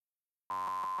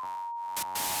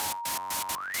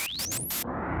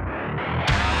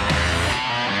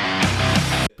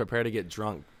Prepare to get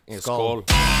drunk. Skål.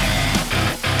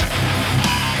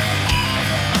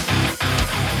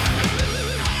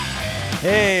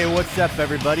 Hey, what's up,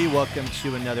 everybody? Welcome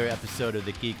to another episode of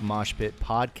the Geek Mosh Pit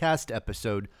Podcast,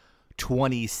 episode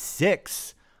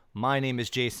 26. My name is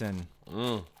Jason.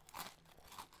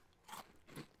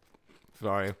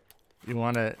 Sorry. You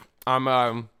want to... I'm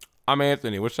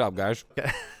Anthony. What's up, guys?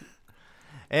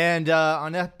 And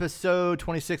on episode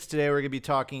 26 today, we're going to be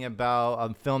talking about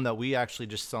a film that we actually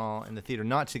just saw in the theater.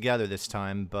 Not together this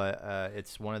time, but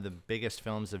it's one of the biggest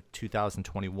films of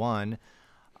 2021.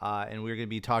 And we're going to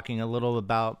be talking a little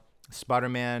about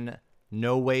Spiderman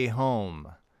No Way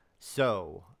Home.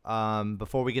 So,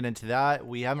 before we get into that,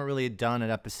 we haven't really done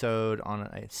an episode on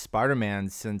Spider-Man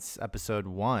since episode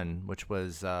 1, which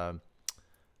was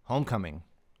Homecoming.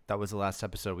 That was the last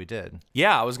episode we did.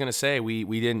 Yeah, I was going to say,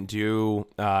 we didn't do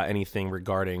anything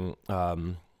regarding,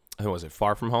 who was it,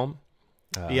 Far From Home?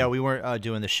 Yeah, we weren't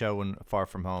doing the show when Far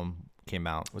From Home came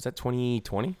out. Was that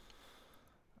 2020?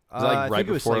 Was that I right think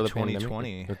it was before like the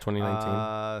 2020. Or 2019?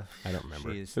 I don't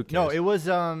remember. Geez. Who cares? No, it was,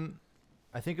 I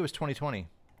think it was 2020.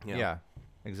 Yeah,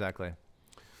 exactly.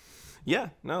 Yeah,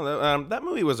 no, that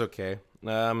movie was okay.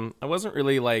 I wasn't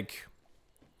really like...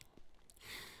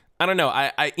 I don't know.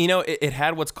 I it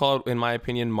had what's called, in my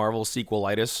opinion, Marvel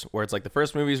sequelitis, where it's like the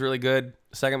first movie is really good,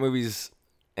 the second movie's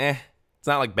It's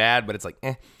not like bad, but it's like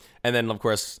and then of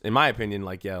course, in my opinion,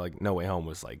 like No Way Home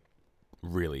was like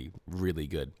really, really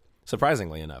good.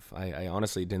 Surprisingly enough, I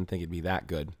honestly didn't think it'd be that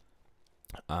good.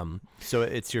 So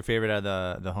it's your favorite out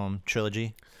of the Home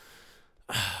trilogy?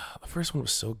 The first one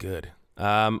was so good.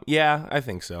 Yeah, I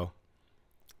think so.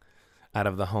 Out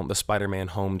of the Spider-Man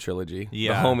Home trilogy.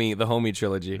 Yeah. The homie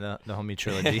trilogy. The homie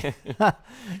trilogy.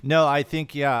 No, I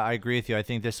think, I agree with you. I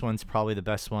think this one's probably the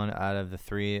best one out of the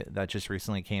three that just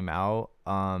recently came out,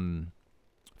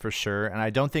 for sure. And I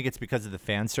don't think it's because of the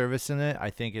fan service in it. I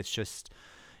think it's just,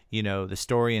 the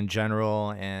story in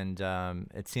general. And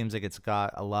it seems like it's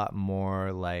got a lot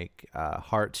more like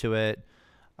heart to it.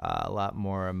 A lot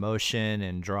more emotion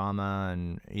and drama,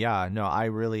 and I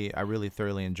really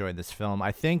thoroughly enjoyed this film.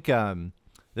 I think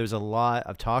there's a lot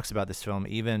of talks about this film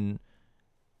even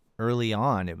early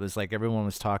on. It was like everyone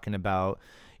was talking about,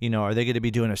 are they going to be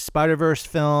doing a Spider-Verse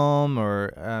film?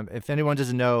 Or if anyone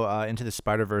doesn't know, Into the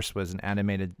Spider-Verse was an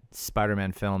animated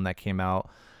Spider-Man film that came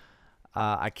out.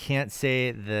 I can't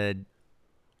say the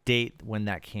date when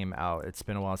that came out. It's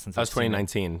been a while since. That was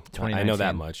 2019. I know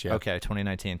that much. Yeah. Okay,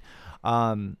 2019.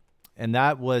 And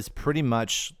that was pretty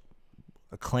much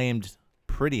acclaimed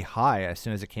pretty high as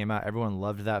soon as it came out. Everyone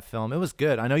loved that film. It was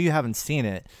good. I know you haven't seen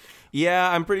it.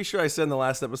 Yeah, I'm pretty sure I said in the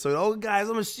last episode, "Oh, guys,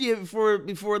 I'm gonna see it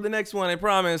before the next one. I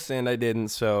promise," and I didn't.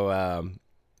 So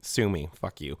sue me.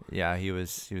 Fuck you. Yeah, he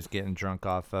was getting drunk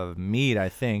off of mead, I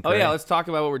think. Oh right? yeah, let's talk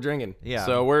about what we're drinking. Yeah.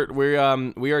 So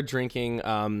we are drinking.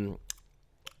 I'm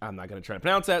not gonna try to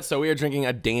pronounce that. So we are drinking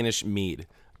a Danish mead.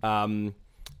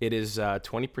 It is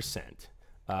 20%.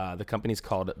 The company's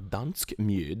called Dansk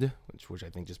Mead, which I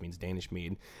think just means Danish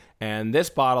mead. And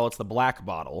this bottle, it's the black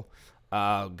bottle.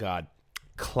 Oh, God.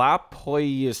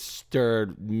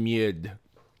 Klaphøyester Mead.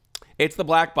 It's the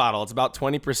black bottle. It's about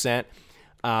 20%.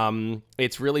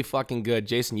 It's really fucking good.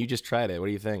 Jason, you just tried it. What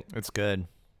do you think? It's good.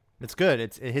 It's good.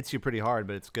 It hits you pretty hard,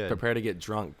 but it's good. Prepare to get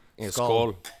drunk.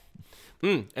 Skål.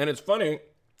 And it's funny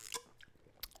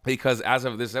because as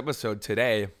of this episode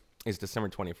today, it's December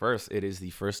 21st. It is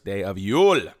the first day of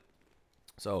Yule.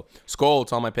 So, skål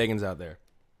to all my pagans out there.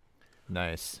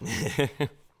 Nice.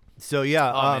 So,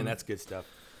 yeah. Oh, man, that's good stuff.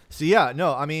 So, yeah,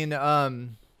 no, I mean,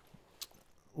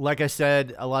 like I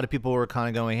said, a lot of people were kind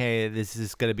of going, hey, this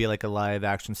is going to be like a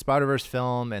live-action Spider-Verse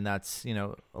film, and that's,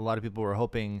 a lot of people were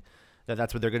hoping that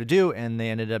that's what they're going to do, and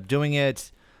they ended up doing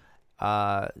it.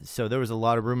 So there was a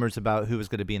lot of rumors about who was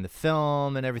going to be in the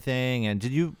film and everything. And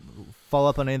did you follow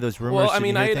up on any of those rumors? Well, I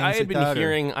mean, I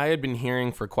had been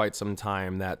hearing for quite some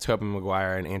time that Tobey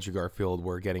Maguire and Andrew Garfield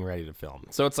were getting ready to film.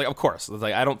 So it's like, of course, it's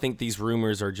like I don't think these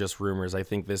rumors are just rumors. I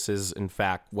think this is in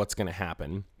fact what's going to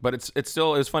happen. But it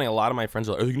was funny. A lot of my friends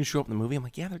were like, "Are you going to show up in the movie?" I'm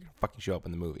like, "Yeah, they're going to fucking show up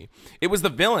in the movie." It was the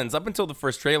villains up until the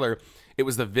first trailer. It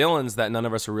was the villains that none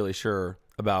of us were really sure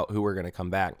about who were going to come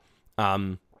back.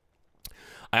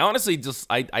 I honestly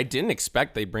I didn't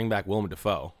expect they'd bring back Willem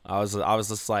Dafoe. I was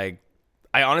just like,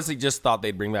 I honestly just thought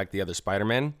they'd bring back the other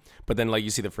Spider-Man. But then, like, you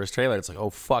see the first trailer, it's like, oh,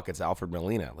 fuck, it's Alfred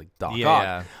Molina, like Doc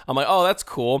Ock. I'm like, oh, that's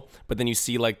cool. But then you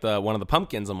see, like, one of the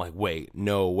pumpkins. I'm like, wait,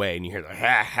 no way. And you hear the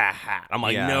ha, ha, ha. I'm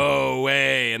like, no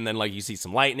way. And then, like, you see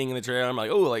some lightning in the trailer. I'm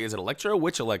like, oh, like, is it Electro?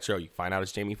 Which Electro? You find out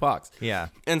it's Jamie Foxx. Yeah.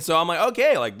 And so I'm like,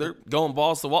 okay, like, they're going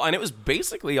balls to the wall. And it was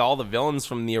basically all the villains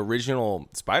from the original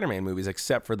Spider-Man movies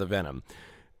except for the Venom.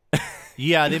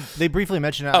 Yeah, they briefly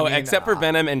mentioned it. Oh, except for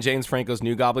Venom and James Franco's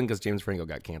New Goblin, because James Franco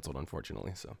got canceled,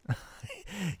 unfortunately. So.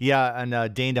 Yeah,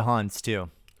 and Dane DeHaan's too.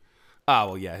 Oh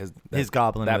well, yeah, his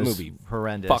Goblin that was movie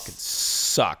horrendous. Fucking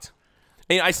sucked.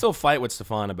 And I still fight with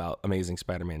Stefan about Amazing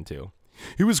Spider-Man 2.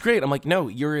 He was great. I'm like, no,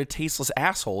 you're a tasteless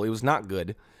asshole. It was not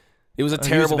good. It was a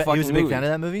terrible fucking movie. He was a big fan of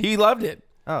that movie? He loved it.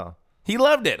 Oh. He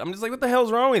loved it. I'm just like, what the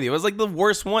hell's wrong with you? It was like the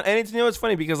worst one. And it's, it's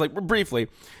funny because, like, briefly,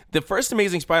 the first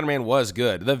Amazing Spider-Man was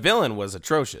good. The villain was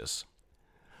atrocious.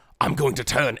 I'm going to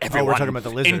turn everyone we're talking about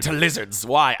the lizard. into lizards.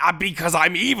 Why? Because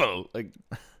I'm evil. Like,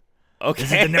 okay.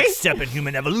 This is the next step in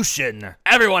human evolution.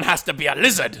 Everyone has to be a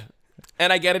lizard.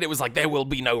 And I get it. It was like, there will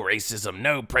be no racism,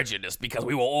 no prejudice, because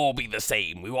we will all be the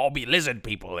same. We will all be lizard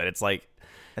people. And it's like...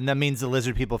 And that means the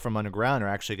lizard people from underground are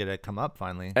actually going to come up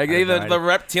finally. The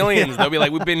reptilians, yeah. They'll be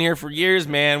like, we've been here for years,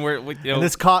 man. And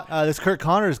this Kurt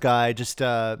Connors guy just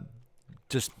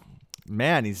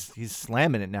man, he's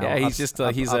slamming it now. Yeah,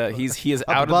 he's he is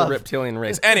out of the reptilian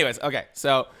race. Anyways, okay,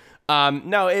 so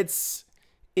no,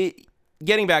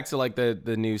 getting back to like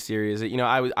the new series.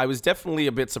 I was definitely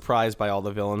a bit surprised by all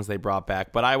the villains they brought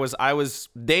back, but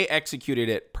they executed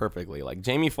it perfectly. Like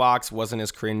Jamie Foxx wasn't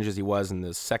as cringe as he was in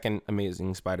the second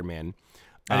Amazing Spider-Man,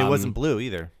 and he wasn't blue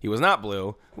either. He was not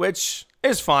blue, which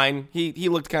is fine. He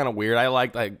looked kind of weird. I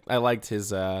liked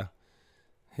his. I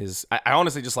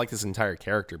honestly just liked his entire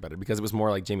character better because it was more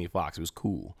like Jamie Foxx. It was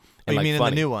cool. And you mean funny.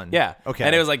 in the new one? Yeah. Okay.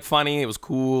 And it was like funny. It was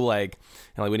cool. Like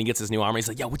when he gets his new armor, he's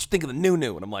like, "Yo, what you think of the new?"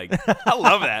 And I'm like, I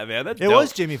love that, man. That's dope.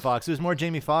 Was Jamie Foxx. It was more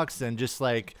Jamie Foxx than just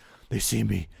like they see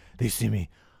me.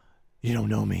 You don't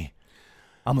know me.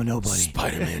 I'm a nobody.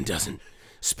 Spider-Man doesn't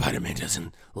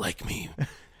like me.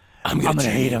 I'm gonna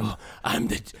hate him. I'm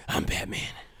Batman.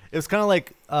 It was kind of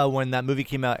like when that movie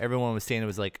came out, everyone was saying it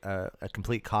was like a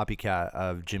complete copycat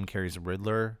of Jim Carrey's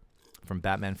Riddler from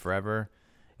Batman Forever.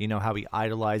 You know how he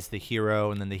idolized the hero,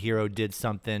 and then the hero did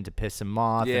something to piss him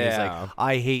off. Yeah. And he's like,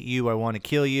 I hate you, I want to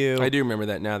kill you. I do remember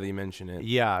that now that you mention it.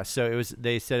 Yeah, so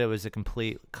they said it was a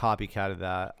complete copycat of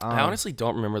that. I honestly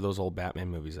don't remember those old Batman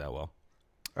movies that well.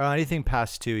 Anything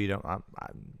past 2, you don't...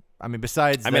 I mean,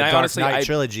 besides the Dark Knight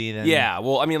trilogy, then... Yeah,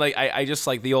 well, I mean, like, I just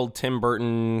like the old Tim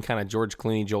Burton, kind of George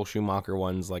Clooney, Joel Schumacher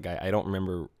ones. Like, I don't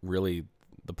remember really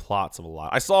the plots of a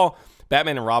lot. I saw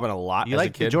Batman and Robin a lot as a kid. You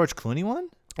like the George Clooney one?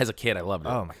 As a kid, I loved it.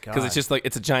 Oh, my God. Because it's just like,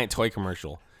 it's a giant toy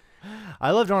commercial.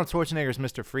 I loved Arnold Schwarzenegger's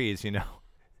Mr. Freeze, Mr.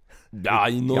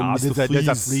 Freeze. There's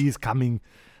a freeze coming.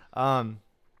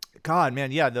 God,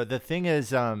 man, yeah, the thing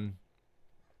is,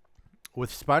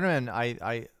 with Spider-Man,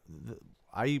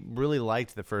 I really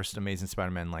liked the first Amazing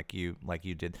Spider-Man like you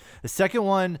did. The second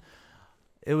one,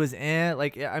 it was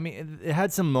it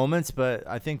had some moments, but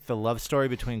I think the love story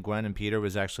between Gwen and Peter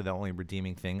was actually the only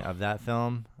redeeming thing of that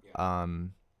film. Yeah.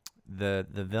 The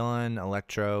villain,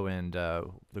 Electro, and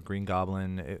the Green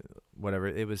Goblin,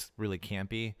 it was really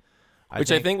campy. I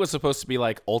think was supposed to be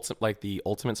like the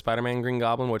ultimate Spider-Man Green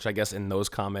Goblin, which I guess in those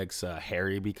comics,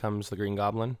 Harry becomes the Green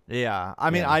Goblin. Yeah,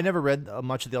 I mean, I never read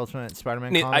much of the Ultimate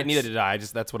Spider-Man comics. Neither did I.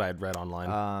 That's what I had read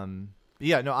online.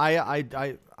 Yeah, no, I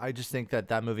just think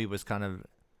that movie was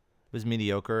was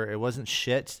mediocre. It wasn't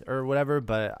shit or whatever,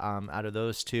 but out of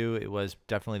those two, it was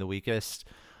definitely the weakest.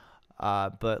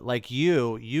 But like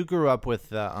you grew up with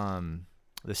the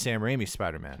Sam Raimi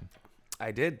Spider-Man.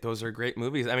 I did. Those are great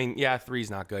movies. I mean, yeah, 3's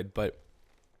not good, but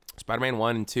Spider-Man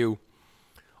 1 and 2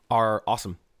 are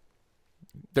awesome.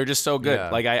 They're just so good. Yeah.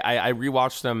 Like I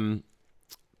rewatched them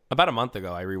about a month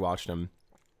ago. I rewatched them,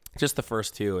 just the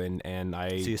first 2, and I.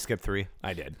 So you skipped 3?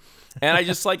 I did, and I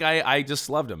just I just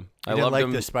loved them. I loved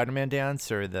them. The Spider-Man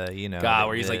dance or the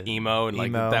where he's like emo and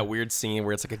like that weird scene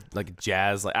where it's like a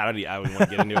jazz. Like I wouldn't want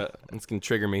to get into it. It's gonna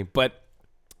trigger me, but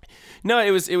no,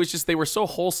 it was just they were so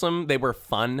wholesome. They were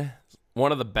fun.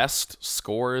 One of the best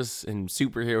scores in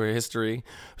superhero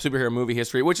movie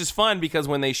history, which is fun because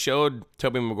when they showed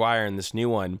Tobey Maguire in this new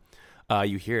one,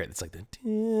 you hear it. It's like the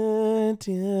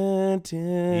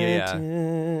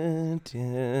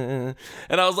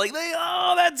and I was like,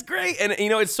 that's great. And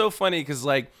it's so funny because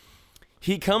like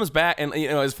he comes back and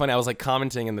it's funny. I was like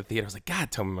commenting in the theater. I was like,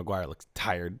 God, Tobey Maguire looks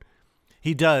tired.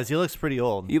 He does. He looks pretty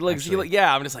old. I'm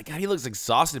just like, God, he looks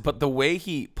exhausted. But the way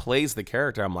he plays the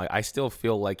character, I'm like, I still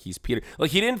feel like he's Peter.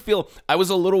 Like I was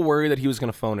a little worried that he was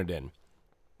going to phone it in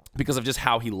because of just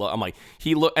how he looked. I'm like,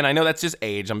 and I know that's just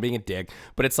age. I'm being a dick,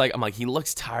 but it's like, I'm like, he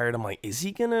looks tired. I'm like, is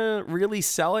he going to really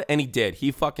sell it? And he did.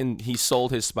 He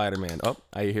sold his Spider-Man. Oh,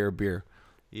 I hear a beer.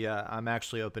 Yeah, I'm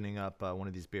actually opening up one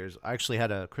of these beers. I actually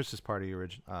had a Christmas party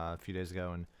a few days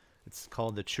ago, and It's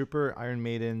called the Trooper Iron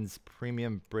Maiden's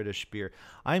Premium British Beer.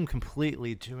 I'm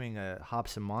completely doing a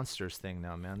Hops and Monsters thing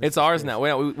now, man. It's ours now.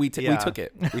 We took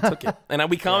it. We took it, and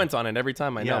we comment on it every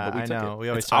time. I know, but we took it. We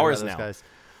always it's talk ours about now. those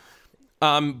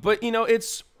guys. But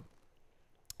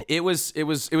it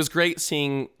was great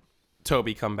seeing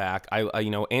Toby come back. I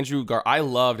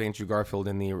loved Andrew Garfield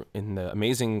in the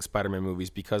Amazing Spider-Man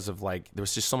movies because of like there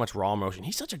was just so much raw emotion.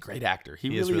 He's such a great actor. He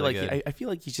really like. I feel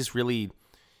like he's just really.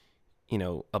 He's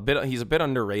a bit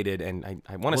underrated, and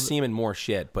I want to see him in more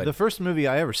shit. But the first movie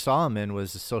I ever saw him in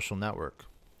was The Social Network.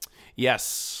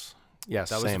 Yes, that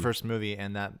was the first movie,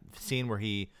 and that scene where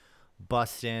he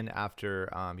busts in after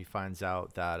he finds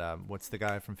out that what's the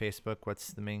guy from Facebook?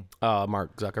 What's the main?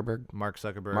 Mark Zuckerberg,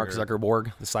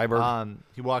 the cyborg.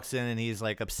 He walks in and he's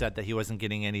like upset that he wasn't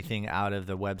getting anything out of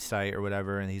the website or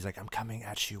whatever, and he's like, "I'm coming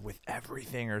at you with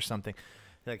everything" or something.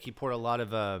 Like he poured a lot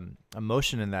of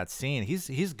emotion in that scene.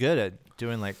 He's good at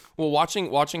doing like. Well,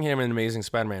 watching him in Amazing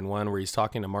Spider-Man 1, where he's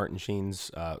talking to Martin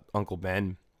Sheen's Uncle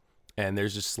Ben, and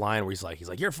there's this line where he's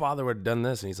like, "Your father would have done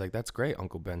this," and he's like, "That's great,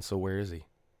 Uncle Ben. So where is he?"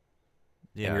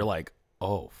 Yeah. And you're like,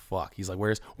 "Oh fuck." He's like,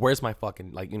 "Where's my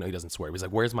fucking like?" He doesn't swear. But he's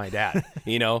like, "Where's my dad?"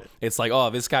 It's like, "Oh,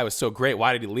 this guy was so great.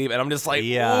 Why did he leave?" And I'm just like,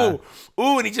 "Ooh,"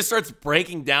 and he just starts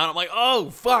breaking down. I'm like,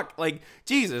 "Oh fuck!" Like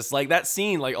Jesus, like that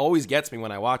scene like always gets me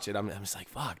when I watch it. I'm just like,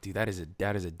 "Fuck, dude, that is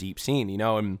a deep scene,"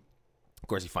 And of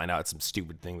course, you find out it's some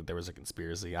stupid thing that there was a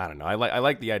conspiracy. I don't know. I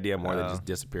like the idea more that it just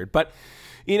disappeared, but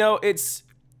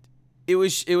it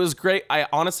was great.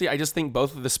 I just think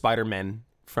both of the Spider-Men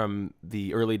from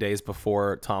the early days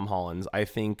before Tom Holland's, I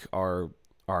think are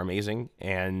amazing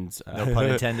and no pun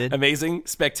intended, amazing,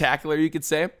 spectacular, you could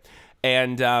say.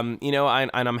 And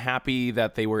I'm happy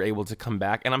that they were able to come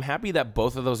back, and I'm happy that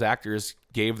both of those actors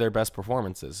gave their best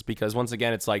performances, because once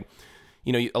again, it's like,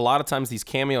 a lot of times these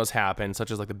cameos happen,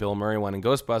 such as like the Bill Murray one in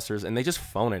Ghostbusters, and they just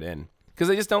phone it in because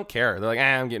they just don't care. They're like,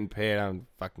 I'm getting paid, I don't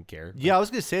fucking care. Yeah, I was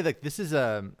gonna say like this is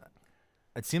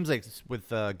it seems like with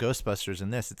Ghostbusters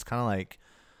and this, it's kind of like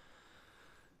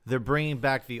they're bringing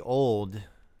back the old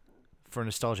for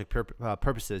nostalgic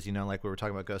purposes, like we were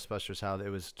talking about Ghostbusters, how it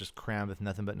was just crammed with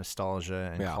nothing but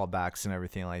nostalgia and callbacks and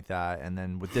everything like that. And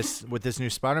then with this new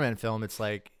Spider-Man film, it's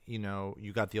like,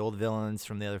 you got the old villains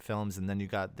from the other films, and then you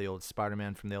got the old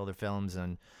Spider-Man from the older films.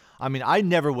 And I mean, I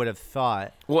never would have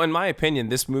thought. Well, in my opinion,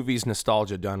 this movie's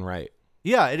nostalgia done right.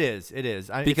 Yeah, it is.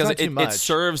 Because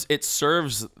it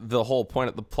serves the whole point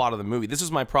of the plot of the movie. This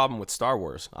is my problem with Star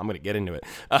Wars. I'm going to get into it.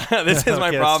 This is my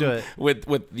problem with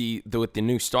the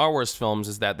new Star Wars films,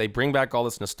 is that they bring back all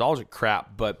this nostalgic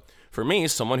crap, but for me,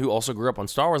 someone who also grew up on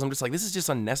Star Wars, I'm just like, this is just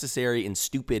unnecessary and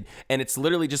stupid. And it's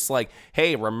literally just like,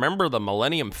 hey, remember the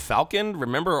Millennium Falcon?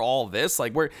 Remember all this?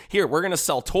 Like, we're going to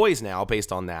sell toys now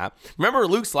based on that. Remember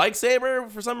Luke's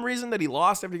lightsaber for some reason that he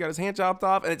lost after he got his hand chopped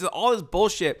off? And it's just all this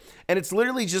bullshit. And it's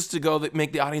literally just to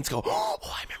make the audience go, oh,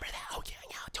 I remember that. Oh,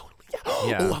 yeah, totally.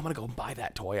 Yeah. Oh, I'm going to go buy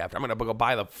that toy after. I'm going to go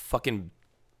buy the fucking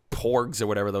porgs or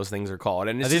whatever those things are called.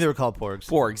 And I think they were called porgs.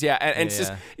 Porgs, yeah. And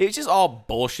it's just all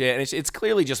bullshit. And it's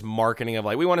clearly just marketing of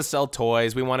like, we want to sell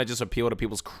toys. We want to just appeal to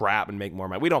people's crap and make more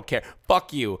money. We don't care.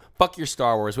 Fuck you. Fuck your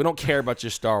Star Wars. We don't care about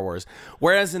your Star Wars.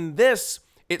 Whereas in this,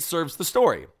 it serves the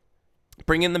story.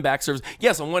 Bringing them back serves.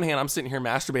 Yes, on one hand, I'm sitting here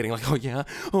masturbating like, oh yeah,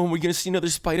 oh, we're gonna see another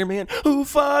Spider-Man. Oh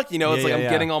fuck, it's like I'm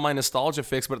getting all my nostalgia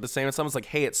fix, but at the same time, it's like,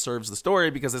 hey, it serves the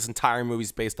story because this entire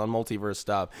movie's based on multiverse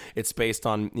stuff. It's based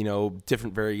on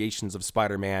different variations of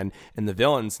Spider-Man and the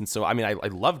villains, and so I mean, I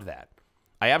loved that.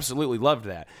 I absolutely loved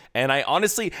that, and I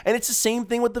honestly, and it's the same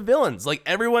thing with the villains. Like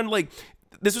everyone, like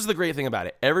this was the great thing about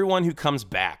it. Everyone who comes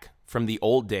back from the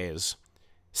old days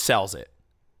sells it.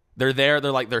 They're there,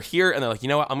 they're here, and they're like, you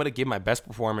know what, I'm going to give my best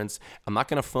performance. I'm not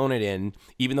going to phone it in,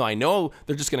 even though I know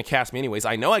they're just going to cast me anyways.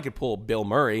 I know I could pull Bill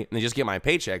Murray and just get my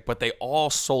paycheck, but they all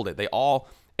sold it. They all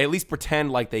at least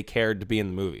pretend like they cared to be in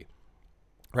the movie,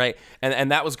 right? And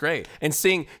that was great. And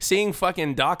seeing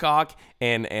fucking Doc Ock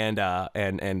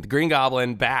and Green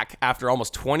Goblin back after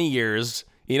almost 20 years,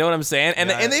 you know what I'm saying? And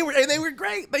they were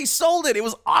great. They sold it. It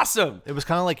was awesome. It was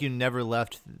kind of like you never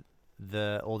left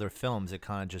the older films. It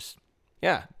kind of just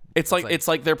It's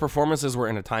like their performances were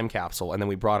in a time capsule, and then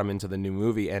we brought them into the new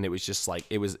movie, and it was just like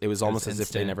it was almost as if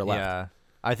they never left. Yeah,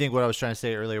 I think what I was trying to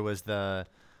say earlier was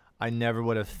I never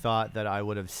would have thought that I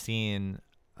would have seen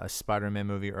a Spider-Man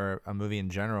movie or a movie in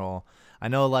general. I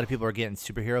know a lot of people are getting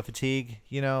superhero fatigue,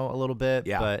 a little bit,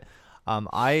 but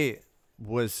I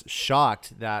was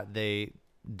shocked that they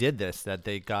did this, that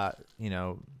they got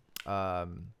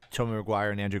Tobey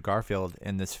Maguire and Andrew Garfield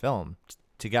in this film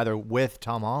together with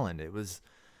Tom Holland. It was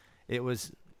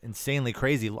insanely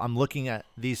crazy. I'm looking at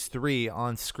these three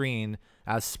on screen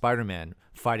as Spider-Man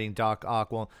fighting Doc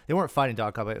Ock. Well, they weren't fighting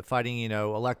Doc Ock, but fighting,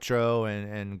 Electro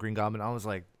and Green Goblin. I was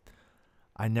like,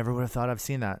 I never would have thought I've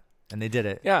seen that. And they did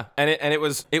it. Yeah, and it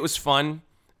was fun.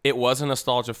 It was a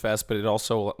nostalgia fest, but it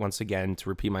also, once again, to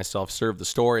repeat myself, served the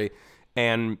story.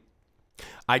 And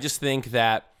I just think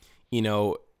that,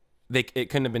 it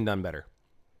couldn't have been done better.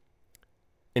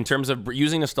 In terms of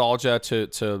using nostalgia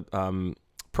to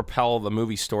propel the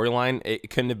movie storyline, it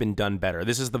couldn't have been done better.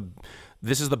 This is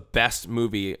the best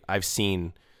movie I've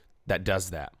seen that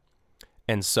does that.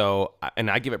 And so, and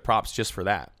I give it props just for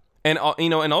that. And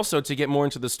and also to get more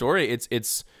into the story,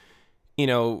 it's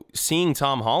seeing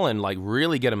Tom Holland like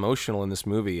really get emotional in this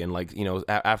movie, and like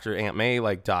after Aunt May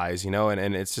like dies,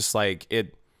 and it's just like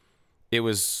it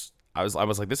was. I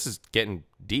was like, this is getting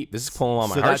deep. This is pulling on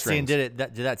my heartstrings. So did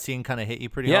that scene kind of hit you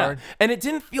pretty hard? And it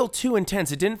didn't feel too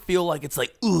intense. It didn't feel like it's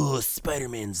like, ooh,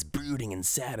 Spider-Man's brooding and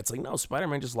sad. It's like, no,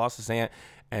 Spider-Man just lost his aunt,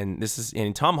 and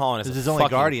Tom Holland is his only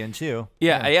guardian too.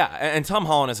 Yeah. And Tom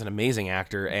Holland is an amazing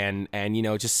actor, and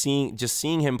just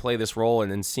seeing him play this role and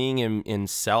then seeing him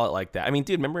sell it like that. I mean,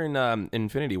 dude, remember in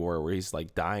Infinity War where he's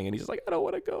like dying and he's like, I don't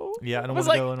want to go. Yeah, I don't want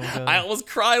to go. I almost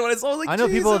cried when I saw it. I know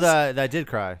Jesus. people that did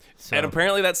cry. So. And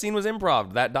apparently that scene was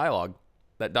improv. That dialogue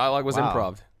was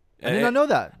improv. I did not know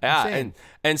that. Yeah,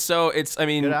 and so it's, I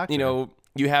mean,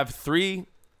 you have three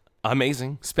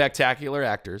amazing, spectacular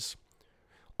actors,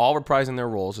 all reprising their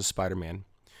roles as Spider-Man.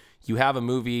 You have a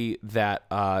movie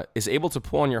that is able to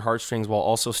pull on your heartstrings while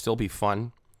also still be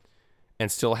fun,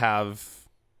 and still have,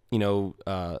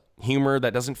 humor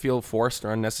that doesn't feel forced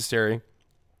or unnecessary.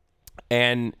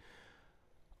 And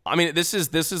I mean, this is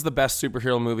the best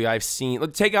superhero movie I've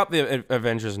seen. Take out the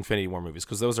Avengers Infinity War movies,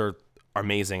 because those are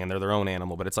amazing and they're their own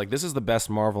animal. But it's like, this is the best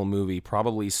Marvel movie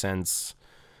probably since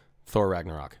Thor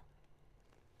Ragnarok.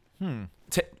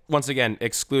 Once again,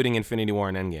 excluding Infinity War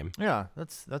and Endgame. Yeah,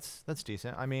 that's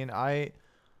decent. I mean, I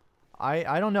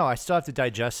don't know. I still have to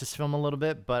digest this film a little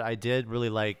bit, but I did really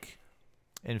like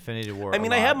Infinity War. I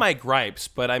mean, I have my gripes,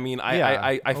 but I mean,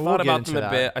 I thought about them a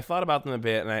bit. I thought about them a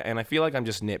bit, and I feel like I'm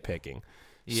just nitpicking.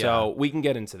 Yeah. So we can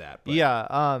get into that. But.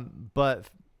 Yeah. But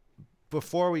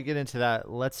before we get into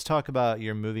that, let's talk about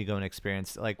your movie going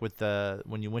experience. Like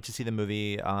when you went to see the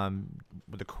movie,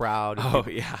 with the crowd. Oh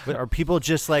yeah. Are people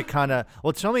just like kind of?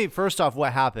 Well, tell me first off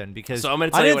what happened, because so I'm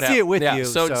gonna tell I didn't see it with you.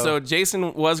 So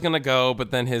Jason was gonna go,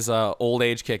 but then his old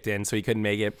age kicked in, so he couldn't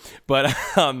make it. But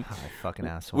fucking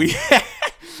asshole.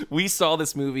 We saw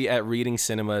this movie at Reading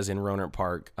Cinemas in Rohnert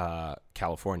Park,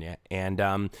 California,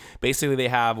 and basically they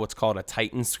have what's called a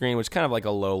Titan screen, which is kind of like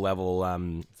a low level.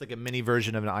 It's like a mini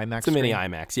version of an IMAX. It's a mini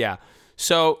IMAX, yeah.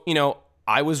 So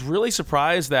I was really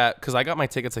surprised that, because I got my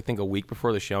tickets I think a week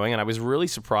before the showing, and I was really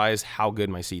surprised how good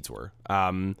my seats were.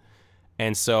 And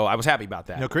so I was happy about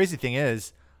that. No, crazy thing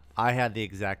is, I had the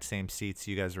exact same seats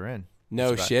you guys were in.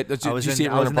 No shit. Did you see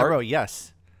it I was in that row.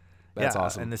 Yes. That's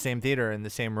awesome. In the same theater, in the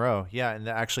same row. Yeah, and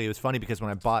actually it was funny because when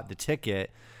I bought the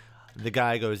ticket, the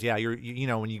guy goes, "Yeah,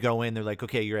 when you go in, they're like,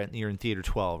 okay, you're in theater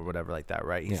 12 or whatever like that,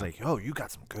 right?" He's like, "Oh, you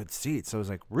got some good seats." So I was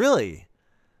like, "Really?"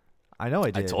 I know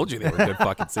I did. I told you they were good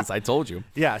fucking seats. I told you.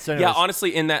 Yeah. So anyways. Yeah,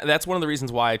 honestly, that's one of the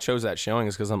reasons why I chose that showing,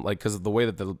 is because of the way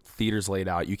that the theater's laid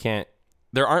out.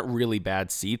 There aren't really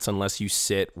bad seats unless you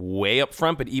sit way up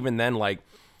front. But even then, like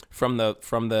from the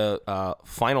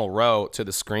final row to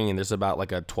the screen, there's about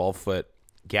like a 12-foot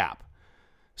gap.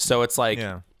 So it's like,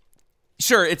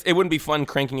 sure, it wouldn't be fun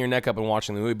cranking your neck up and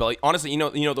watching the movie, but like, honestly,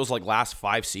 those like last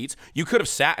 5 seats, you could have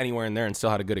sat anywhere in there and still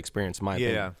had a good experience, in my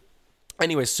opinion. Yeah.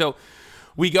 Anyways, so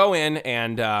we go in,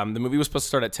 and the movie was supposed to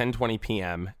start at 10:20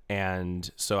 p.m. And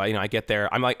so I get there.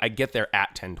 I get there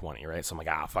at 10:20, right? So I'm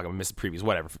like, fuck, I missed the previews,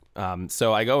 whatever.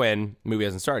 So I go in, movie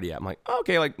hasn't started yet. I'm like,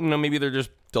 okay, like maybe they're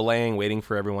just delaying, waiting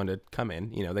for everyone to come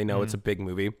in. They know it's a big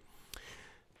movie.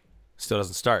 Still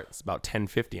doesn't start. It's about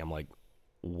 10:50. I'm like,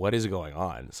 what is going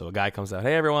on? So a guy comes out,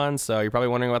 "Hey everyone, so you're probably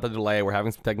wondering about the delay. We're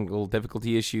having some technical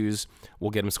difficulty issues.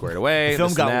 We'll get them squared away." The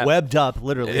film got webbed up,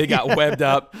 literally. It got webbed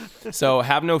up. So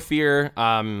have no fear.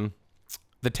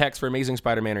 The techs for Amazing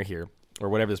Spider-Man are here, or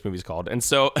whatever this movie's called. And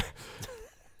so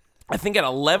I think at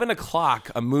 11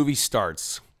 o'clock a movie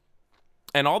starts,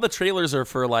 and all the trailers are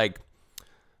for like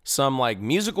some like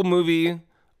musical movie,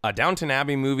 a Downton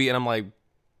Abbey movie, and I'm like,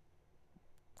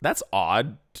 that's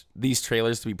odd, these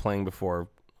trailers to be playing before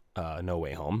No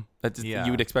Way Home.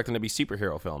 You would expect them to be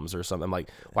superhero films or something. Like,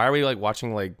 why are we like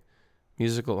watching like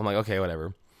musical? I'm like, okay,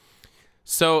 whatever.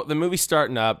 So the movie's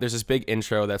starting up. There's this big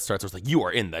intro that starts with like, you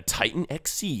are in the Titan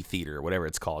XC Theater, whatever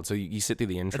it's called. So you sit through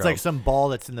the intro. It's like some ball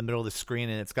that's in the middle of the screen,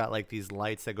 and it's got like these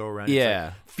lights that go around. Yeah.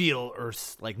 It's like, feel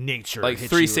Earth's like nature. Like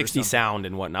 360 sound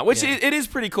and whatnot, which it is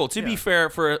pretty cool. To be fair,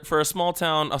 for a small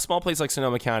town, a small place like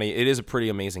Sonoma County, it is a pretty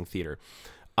amazing theater.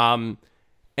 And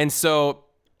so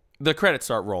the credits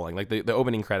start rolling, like the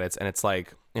opening credits, and it's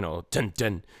like, you know, dun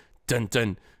dun dun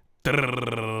dun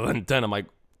dun dun. I'm like,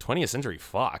 20th Century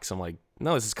Fox. I'm like,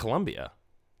 no, this is Columbia.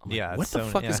 I'm like, what the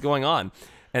fuck is going on?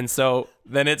 And so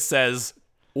then it says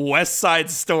West Side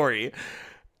Story.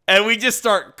 And we just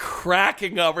start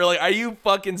cracking up. We're like, are you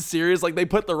fucking serious? Like, they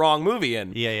put the wrong movie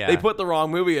in. Yeah. They put the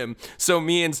wrong movie in. So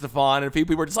me and Stefan and a few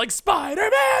people were just like, Spider-Man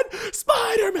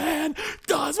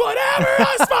does whatever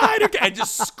a spider can. And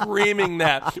just screaming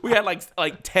that. We had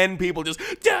like 10 people just,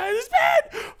 does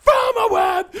from a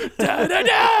web. Da, da,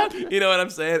 da. You know what I'm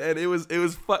saying? And it was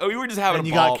fun. We were just having a ball. And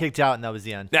you got kicked out, and that was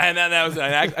the end. And that was,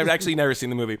 I've actually never seen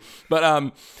the movie.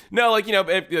 But no, like, you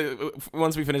know,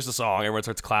 once we finished the song, everyone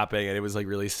starts clapping, and it was like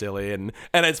really silly. And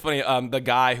it's funny, the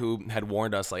guy who had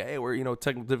warned us, like, hey, we're, you know,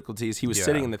 technical difficulties, he was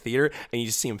sitting in the theater, and you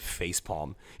just see him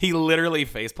facepalm. He literally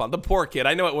facepalmed. The poor kid.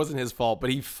 I know it wasn't his fault, but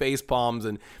he facepalms,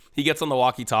 and he gets on the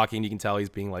walkie-talkie, and you can tell he's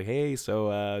being like, hey,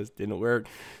 so this didn't work.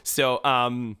 So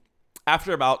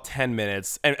after about 10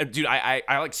 minutes, and dude,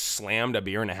 I like slammed a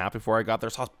beer and a half before I got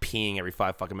there, so I was peeing every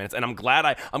 5 fucking minutes, and I'm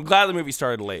glad the movie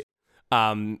started late.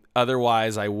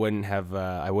 Otherwise, I would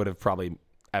have probably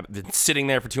been sitting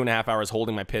there for 2.5 hours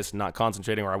holding my piss and not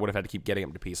concentrating, or I would have had to keep getting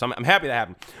up to pee. So I'm happy that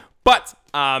happened. But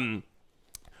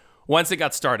once the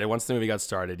movie got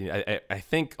started, I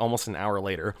think almost an hour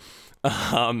later.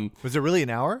 Was it really an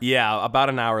hour? Yeah, about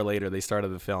an hour later they started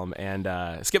the film and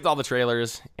skipped all the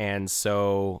trailers, and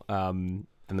so then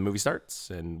the movie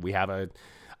starts and we have a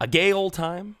gay old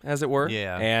time, as it were.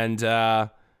 Yeah, and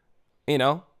you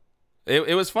know.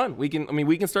 It was fun. We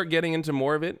can start getting into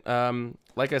more of it.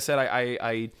 Like I said,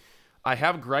 I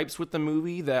have gripes with the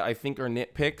movie that I think are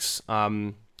nitpicks.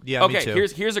 Yeah. Okay. Me too.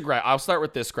 Here's a gripe. I'll start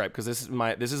with this gripe because this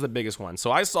is the biggest one.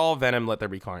 So I saw Venom: Let There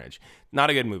Be Carnage.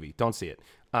 Not a good movie. Don't see it.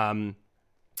 And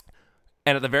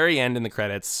at the very end in the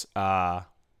credits, Venom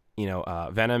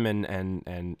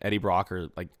and Eddie Brock are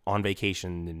like on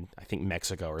vacation in, I think,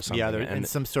 Mexico or something. Yeah, they're in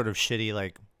some sort of shitty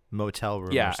like motel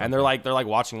room. Yeah, and they're like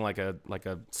watching like a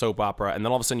soap opera, and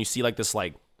then all of a sudden you see like this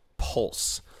like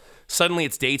pulse. Suddenly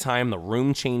it's daytime, the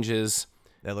room changes.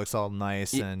 It looks all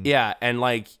nice and and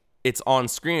like it's on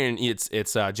screen. It's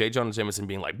J. Jonah Jameson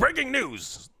being like, breaking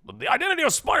news: the identity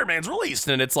of Spider-Man's released,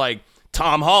 and it's like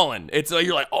Tom Holland. It's like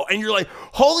you're like, oh, and you're like,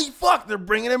 holy fuck, they're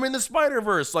bringing him in the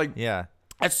Spider-Verse. Like, yeah,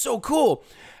 that's so cool.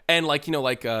 And like, you know,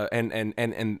 like and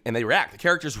they react. The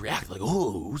characters react like,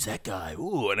 oh, who's that guy?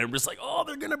 Ooh, and I'm just like, oh,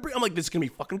 they're gonna bring. I'm like, this is gonna be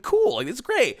fucking cool. Like, it's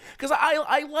great because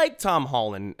I like Tom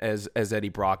Holland as Eddie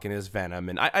Brock and his Venom,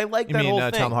 and I like that whole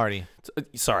thing. Tom Hardy.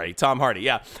 Sorry, Tom Hardy.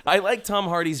 Yeah, I like Tom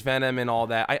Hardy's Venom and all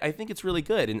that. I think it's really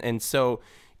good, and so,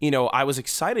 you know, I was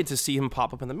excited to see him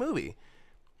pop up in the movie.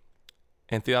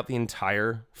 And throughout the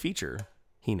entire feature,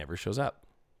 he never shows up.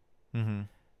 Mm-hmm.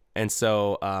 And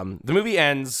so the movie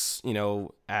ends, you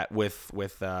know,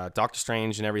 with Doctor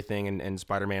Strange and everything, and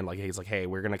Spider-Man. Like, he's like, hey,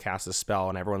 we're gonna cast this spell,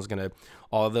 and everyone's gonna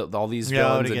all these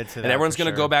villains, and everyone's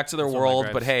gonna go back to their world.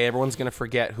 But hey, everyone's gonna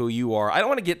forget who you are. I don't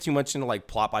want to get too much into like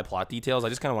plot by plot details. I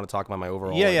just kind of want to talk about my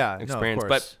overall experience. No,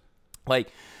 but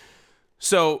like,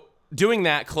 so doing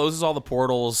that closes all the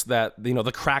portals that, you know,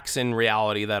 the cracks in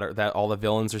reality that all the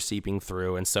villains are seeping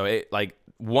through, and so it like.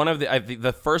 One of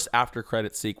the first after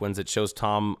credit sequence, it shows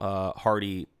Tom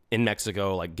Hardy in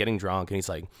Mexico, like getting drunk, and he's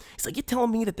like, you're telling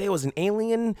me that there was an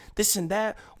alien, this and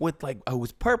that, with like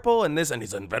who's purple and this, and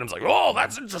Venom's like, oh,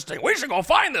 that's interesting. We should go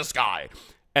find this guy,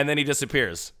 and then he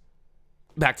disappears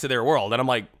back to their world, and I'm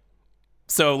like.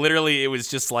 So literally, it was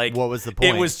just like, what was the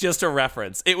point? It was just a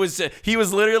reference. It was he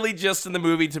was literally just in the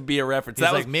movie to be a reference.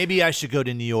 He's like, maybe I should go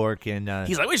to New York and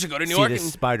he's like, we should go to New York and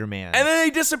Spider-Man. And then they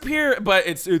disappear. But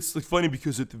it's funny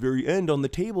because at the very end on the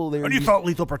table there, and you thought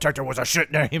Lethal Protector was a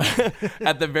shit name.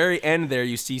 At the very end there,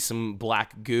 you see some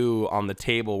black goo on the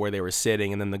table where they were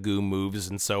sitting, and then the goo moves.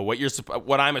 And so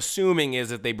what I'm assuming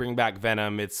is if they bring back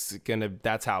Venom,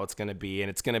 that's how it's gonna be, and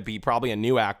it's gonna be probably a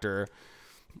new actor.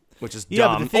 Which is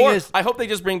dumb. But the thing is, I hope they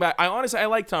just bring back. I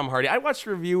like Tom Hardy. I watched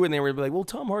a review and they were like, "Well,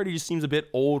 Tom Hardy just seems a bit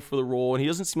old for the role, and he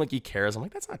doesn't seem like he cares." I'm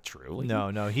like, "That's not true." Like,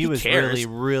 no, he was cares.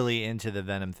 really into the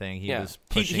Venom thing. He was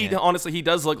pushing it. Honestly, he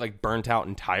does look like burnt out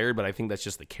and tired, but I think that's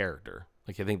just the character.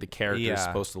 Like, I think the character is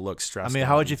supposed to look stressed. I mean,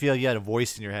 how would you feel if you had a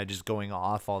voice in your head just going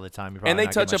off all the time? And they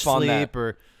touch up on that.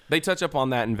 They touch up on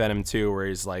that in Venom 2, where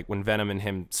he's like, when Venom and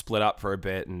him split up for a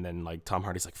bit, and then like Tom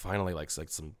Hardy's like finally like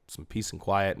some peace and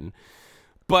quiet,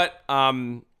 but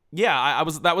yeah,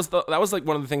 that was like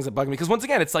one of the things that bugged me, because once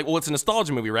again, it's like, well, it's a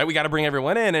nostalgia movie, right? We got to bring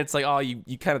everyone in, and it's like, oh,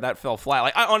 you kind of, that fell flat.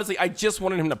 Like, I just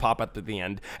wanted him to pop up at the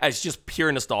end as just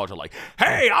pure nostalgia, like,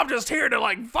 hey, I'm just here to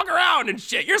like fuck around and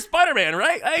shit. You're Spider-Man,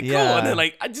 right? Hey, cool. And then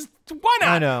like, why not?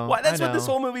 I know. Why? That's what this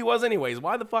whole movie was, anyways.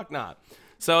 Why the fuck not?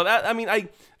 So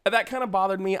that kind of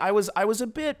bothered me. I was a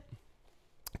bit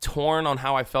torn on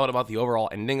how I felt about the overall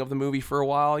ending of the movie for a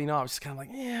while. You know, I was just kind of like,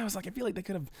 I was like, I feel like there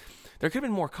could have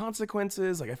been more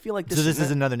consequences. Like, I feel like this. So this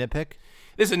is another nitpick?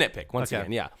 This is a nitpick, once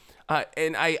again, yeah.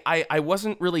 And I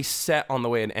wasn't really set on the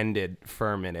way it ended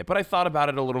for a minute, but I thought about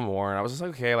it a little more, and I was just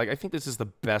like, okay, like, I think this is the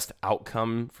best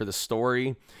outcome for the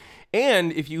story.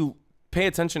 And if you pay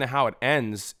attention to how it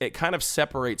ends, it kind of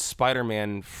separates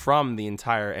Spider-Man from the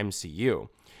entire MCU.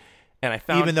 And I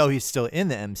found, even though he's still in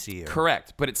the MCU.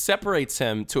 Correct. But it separates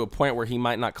him to a point where he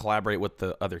might not collaborate with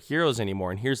the other heroes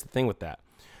anymore. And here's the thing with that.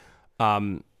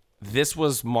 This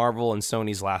was Marvel and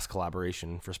Sony's last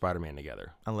collaboration for Spider-Man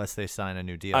together. Unless they sign a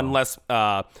new deal. Unless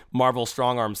Marvel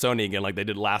strong-arm Sony again, like they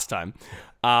did last time.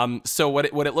 So what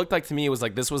it looked like to me was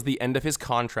like, this was the end of his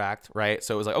contract, right?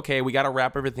 So it was like, okay, we got to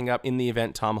wrap everything up in the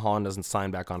event Tom Holland doesn't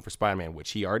sign back on for Spider-Man, which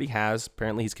he already has.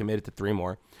 Apparently he's committed to 3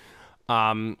 more.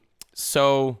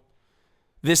 So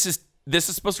this is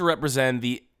supposed to represent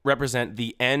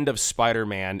the end of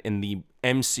Spider-Man in the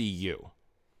MCU.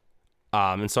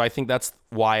 And so I think that's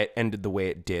why it ended the way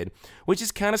it did, which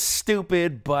is kind of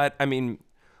stupid, but I mean,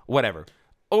 whatever.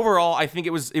 Overall, I think it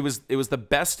was the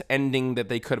best ending that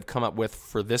they could have come up with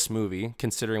for this movie,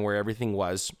 considering where everything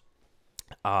was.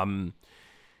 I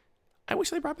wish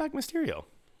they brought back Mysterio.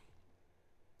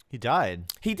 He died.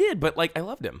 He did, but like, I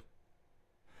loved him.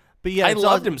 But yeah, I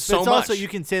loved him so much. Also, you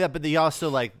can say that, but they also,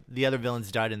 like, the other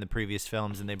villains died in the previous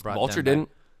films, and they brought Vulture them back. didn't.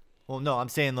 Well, no, I'm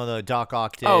saying the Doc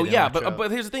Ock did. Oh yeah,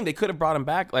 but here's the thing: they could have brought him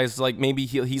back as like maybe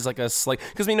he's like a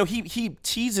because he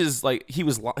teases like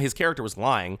his character was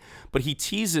lying, but he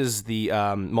teases the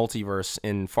multiverse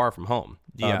in Far From Home.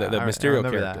 Yeah, the Mysterio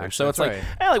character. That, so it's like,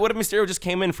 hey, like, what if Mysterio just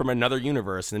came in from another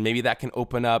universe, and maybe that can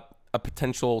open up a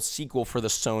potential sequel for the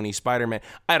Sony Spider-Man.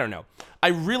 I don't know. I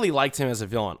really liked him as a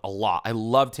villain a lot. I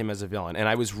loved him as a villain, and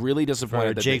I was really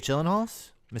disappointed that Jake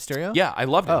Gyllenhaal's Mysterio? Yeah, I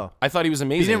loved him. Oh. I thought he was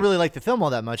amazing. You didn't really like the film all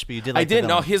that much, but you did like the film.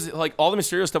 No, his like all the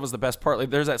Mysterio stuff was the best part. Like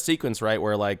there's that sequence, right,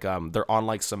 where like they're on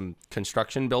like some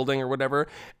construction building or whatever,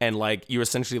 and like you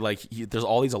essentially like there's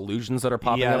all these illusions that are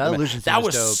popping up. That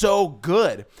was dope. So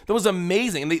good. That was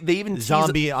amazing. And they even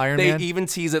Iron Man. They even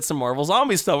tease at some Marvel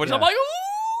zombie stuff, which I'm like,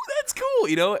 ooh, that's cool,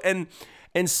 you know?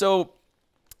 And so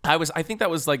I think that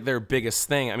was like their biggest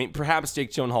thing. I mean, perhaps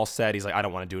Jake Gyllenhaal said he's like, I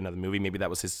don't want to do another movie. Maybe that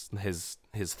was his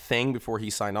thing before he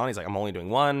signed on. He's like, I'm only doing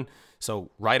one,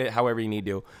 so write it however you need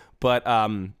to. But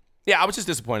yeah, I was just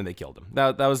disappointed they killed him.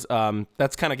 That's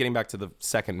kind of getting back to the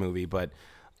second movie, but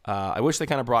I wish they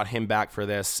kind of brought him back for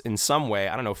this in some way.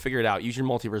 I don't know, figure it out. Use your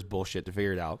multiverse bullshit to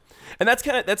figure it out. And that's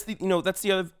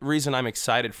the other reason I'm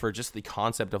excited for just the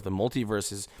concept of the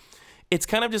multiverse is it's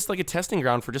kind of just like a testing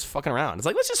ground for just fucking around. It's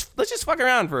like, let's just fuck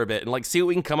around for a bit and like see what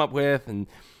we can come up with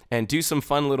and do some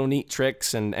fun little neat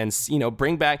tricks and you know,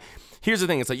 bring back. Here's the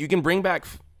thing: it's like you can bring back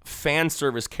fan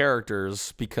service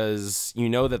characters because you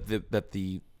know that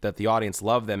the audience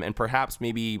love them, and perhaps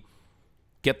maybe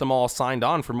get them all signed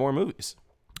on for more movies.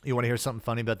 You want to hear something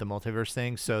funny about the multiverse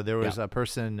thing? So there was a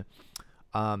person.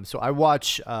 So I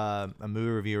watch a movie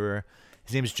reviewer.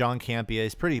 His name is John Campia.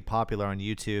 He's pretty popular on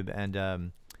YouTube,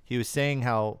 and he was saying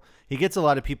how he gets a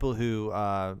lot of people who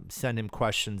send him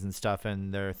questions and stuff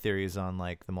and their theories on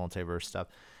like the multiverse stuff.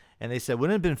 And they said,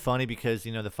 wouldn't it have been funny because,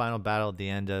 you know, the final battle at the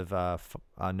end of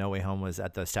No Way Home was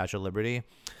at the Statue of Liberty.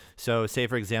 So say,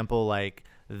 for example, like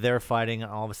they're fighting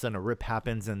and all of a sudden a rip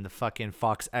happens and the fucking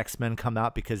Fox X-Men come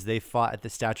out because they fought at the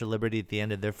Statue of Liberty at the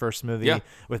end of their first movie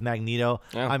with Magneto.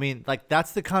 Yeah. I mean, like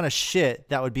that's the kind of shit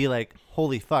that would be like,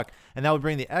 holy fuck. And that would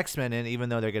bring the X-Men in, even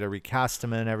though they're going to recast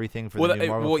them and everything for the new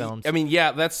Marvel films. I mean,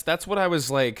 yeah, that's what I was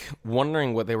like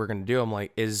wondering what they were going to do. I'm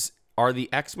like, are the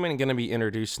X-Men going to be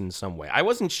introduced in some way? I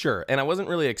wasn't sure, and I wasn't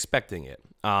really expecting it.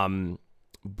 But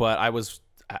I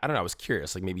don't know, I was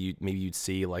curious. Like maybe you'd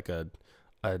see like a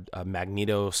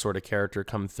Magneto sort of character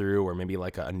come through, or maybe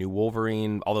like a new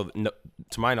Wolverine. Although,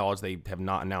 to my knowledge, they have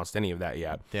not announced any of that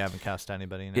yet. They haven't cast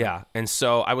anybody. No. Yeah, and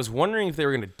so I was wondering if they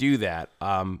were going to do that.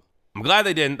 I'm glad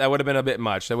they didn't. That would have been a bit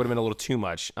much. That would have been a little too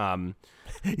much.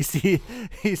 You see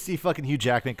fucking Hugh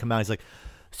Jackman come out. He's like,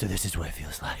 so this is what it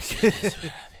feels like.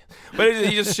 But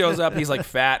he just shows up. He's like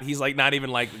fat. He's like not even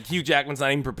like Hugh Jackman's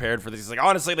not even prepared for this. He's like,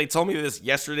 honestly, they told me this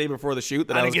yesterday before the shoot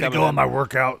that I was gonna go on my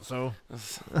workout. So,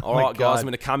 all right, guys, I'm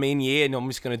gonna come in here and I'm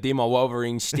just gonna do my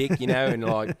Wolverine stick, and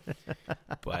like,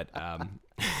 but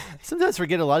sometimes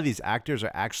forget a lot of these actors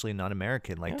are actually not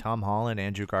American. Like Tom Holland,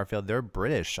 Andrew Garfield, they're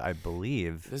British, I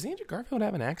believe. Does Andrew Garfield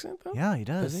have an accent though? Yeah, he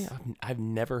does. He? I've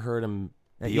never heard him.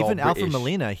 Even Alfred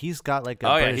Molina, he's got like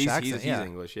a British accent. He's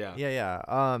English, yeah.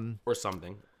 Yeah. Or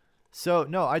something. So,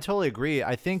 no, I totally agree.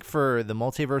 I think for the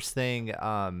multiverse thing,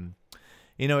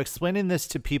 explaining this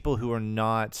to people who are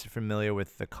not familiar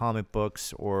with the comic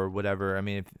books or whatever, I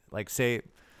mean, if, like, say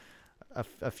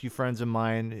a few friends of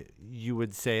mine, you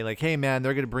would say, like, hey, man,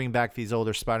 they're going to bring back these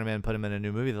older Spider-Man and put them in a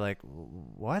new movie. They're like,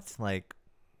 what? Like,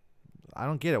 I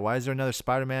don't get it. Why is there another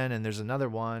Spider-Man and there's another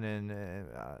one? And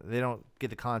they don't get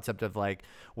the concept of like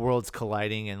worlds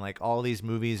colliding and like all these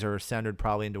movies are centered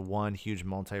probably into one huge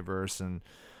multiverse. And,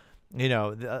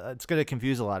 it's going to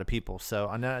confuse a lot of people.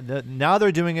 So now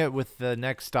they're doing it with the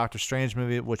next Doctor Strange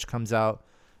movie, which comes out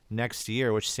next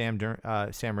year, which Sam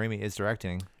Raimi is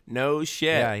directing. No shit.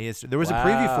 Yeah, he is. There was a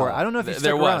preview for it. I don't know if you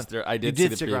stuck around. I did see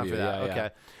the stick preview. Around for that. Yeah, okay. Yeah.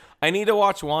 I need to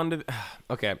watch Wanda.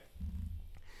 Okay.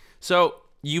 So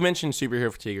you mentioned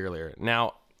superhero fatigue earlier.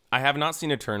 Now, I have not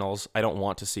seen Eternals. I don't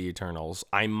want to see Eternals.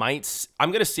 I'm going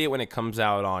to see it when it comes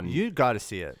out on... You got to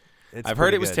see it. I've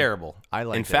heard it was terrible. I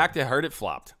liked it. In fact, I heard it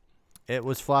flopped. It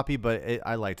was floppy, but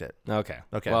I liked it. Okay.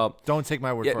 Well, don't take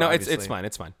my word for it. No, it's fine.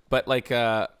 It's fine. But like,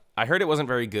 I heard it wasn't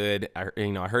very good. I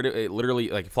heard it literally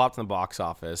like flopped in the box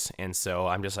office, and so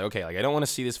I'm just like, okay, like I don't want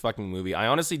to see this fucking movie. I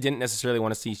honestly didn't necessarily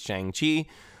want to see Shang-Chi,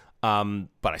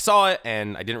 but I saw it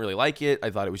and I didn't really like it. I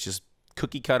thought it was just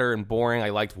cookie cutter and boring. I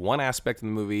liked one aspect of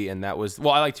the movie, and that was,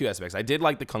 well, I like two aspects. I did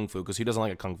like the kung fu because who doesn't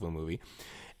like a kung fu movie?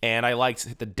 And I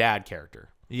liked the dad character.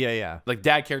 Yeah. Like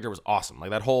dad character was awesome.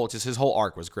 Like that whole, just his whole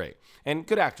arc was great, and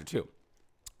good actor too.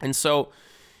 And so,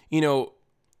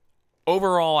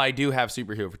 overall, I do have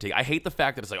superhero fatigue. I hate the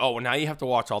fact that it's like, oh, well, now you have to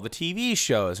watch all the TV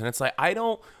shows, and it's like, I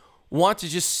don't want to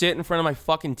just sit in front of my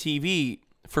fucking TV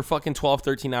for fucking 12,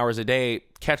 13 hours a day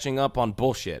catching up on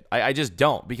bullshit. I just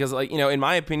don't, because like, in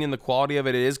my opinion, the quality of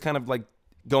it is kind of like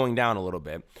going down a little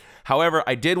bit. However,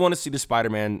 I did want to see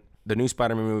the new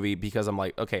Spider-Man movie, because I'm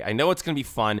like, okay, I know it's going to be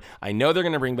fun. I know they're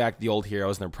going to bring back the old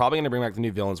heroes, and they're probably going to bring back the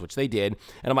new villains, which they did.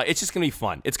 And I'm like, it's just going to be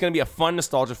fun. It's going to be a fun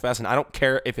nostalgia fest, and I don't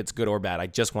care if it's good or bad. I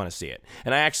just want to see it.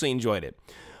 And I actually enjoyed it.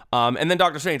 And then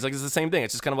Doctor Strange, like, it's the same thing.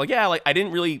 It's just kind of like, yeah, like, I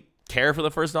didn't really care for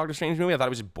the first Doctor Strange movie. I thought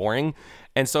it was just boring.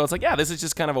 And so it's like, yeah, this is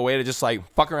just kind of a way to just like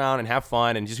fuck around and have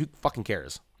fun, and just who fucking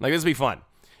cares? Like, this will be fun.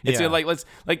 It's like, let's,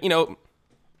 like,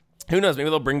 who knows? Maybe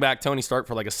they'll bring back Tony Stark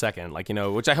for like a second, like,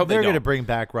 which I hope they're going to bring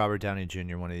back Robert Downey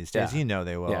Jr. one of these days. Yeah.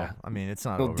 They will. Yeah. I mean, it's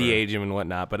not they'll over. de-age him and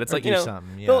whatnot, but it's or like,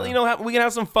 something, yeah. we can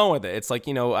have some fun with it. It's like,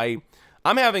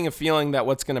 I'm having a feeling that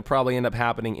what's going to probably end up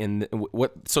happening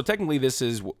so technically this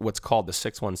is what's called the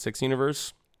 616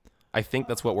 universe. I think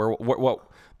that's what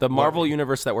the Marvel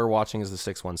universe that we're watching is the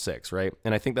 616, right?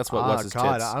 And I think that's what's his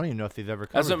God, tits. I don't even know if they've ever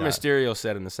covered that. That's what Mysterio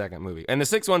said in the second movie. And the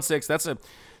 616,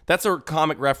 that's a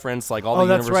comic reference, like all the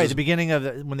universes. Universes. Right. The beginning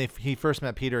of when he first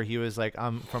met Peter, he was like,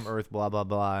 "I'm from Earth, blah blah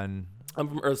blah," and I'm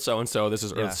from Earth so and so. This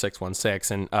is Earth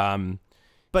 616, and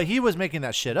but he was making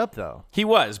that shit up though. He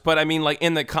was, but I mean, like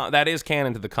in that is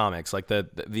canon to the comics. Like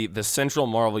the central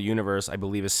Marvel universe, I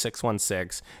believe, is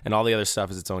 616, and all the other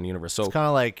stuff is its own universe. So it's kind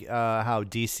of like how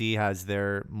DC has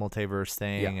their multiverse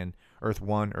thing, and Earth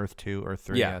 1, Earth 2, Earth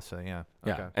 3. Yeah. So okay.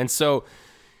 Yeah. And so,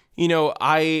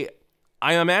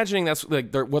 I'm imagining that's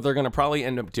like what they're going to probably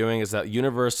end up doing is that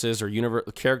universes or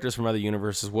characters from other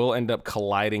universes will end up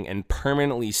colliding and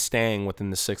permanently staying within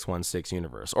the 616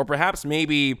 universe. Or perhaps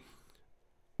maybe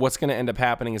what's going to end up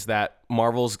happening is that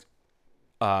Marvel's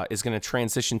is going to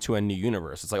transition to a new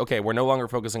universe. It's like, okay, we're no longer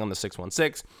focusing on the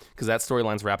 616 because that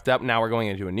storyline's wrapped up. Now we're going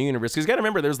into a new universe. Because you got to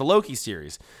remember, there's the Loki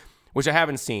series, which I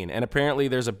haven't seen. And apparently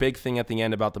there's a big thing at the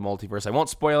end about the multiverse. I won't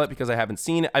spoil it because I haven't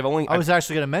seen it. I was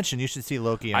actually going to mention you should see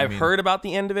Loki. I've heard about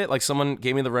the end of it. Like someone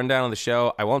gave me the rundown of the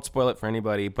show. I won't spoil it for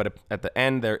anybody, but at the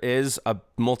end there is a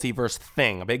multiverse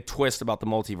thing, a big twist about the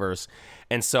multiverse.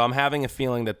 And so I'm having a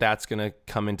feeling that that's going to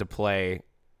come into play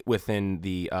within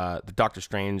the Doctor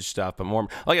Strange stuff. But more,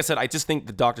 like I said, I just think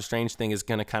the Doctor Strange thing is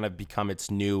going to kind of become this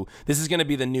is going to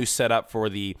be the new setup for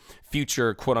the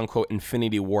future quote unquote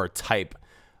Infinity War type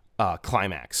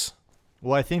climax.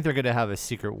 Well, I think they're going to have a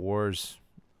Secret Wars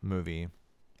movie.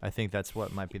 I think that's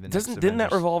what might be the next. Didn't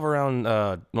that revolve around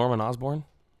Norman Osborn?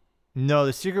 No,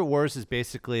 the Secret Wars is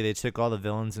basically they took all the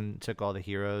villains and took all the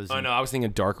heroes. Oh no, I was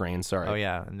thinking Dark Reign. Sorry. Oh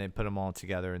yeah, and they put them all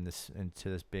together into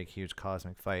this big huge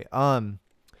cosmic fight.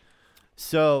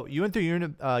 So you went through your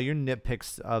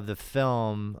nitpicks of the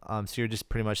film. So you're just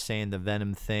pretty much saying the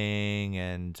Venom thing,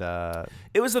 and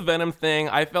it was the Venom thing.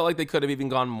 I felt like they could have even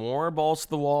gone more balls to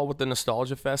the wall with the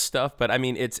nostalgia fest stuff. But I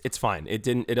mean, it's fine. It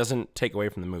doesn't take away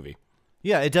from the movie.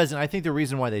 Yeah, it doesn't. I think the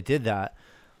reason why they did that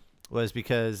was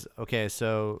because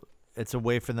so it's a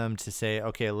way for them to say,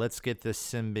 okay, let's get this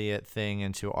symbiote thing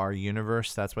into our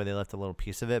universe. That's why they left a little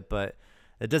piece of it, but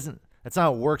it doesn't. That's not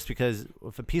how it works, because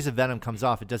if a piece of Venom comes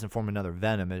off, it doesn't form another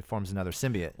Venom. It forms another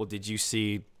symbiote. Well, did you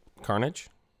see Carnage?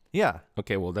 Yeah.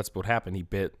 Okay, well, that's what happened. He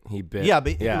bit. Yeah,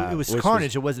 but it was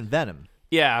Carnage. It wasn't Venom.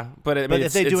 Yeah, but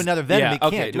if they do another Venom,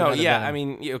 can't do another Venom. I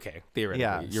mean, okay, theoretically.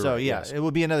 Yeah, you're so right, yeah, yes. it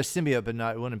would be another symbiote, but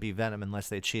it wouldn't be Venom unless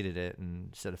they cheated it and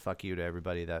said a fuck you to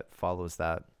everybody that follows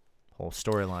that whole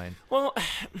storyline. Well,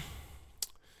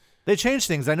 they change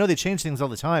things. I know they change things all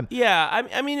the time. yeah,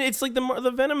 I mean, it's like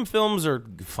the Venom films are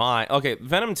fine. Okay,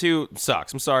 Venom 2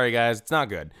 sucks. I'm sorry, guys. It's not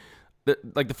good.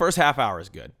 The first half hour is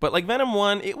good. But like Venom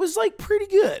 1, it was like pretty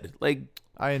good. Like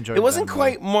I enjoyed it. It wasn't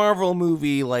quite Marvel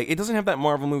movie. Like it doesn't have that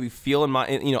Marvel movie feel in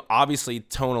my, obviously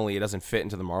tonally it doesn't fit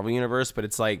into the Marvel universe, but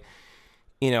it's like,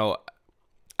 I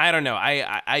don't know.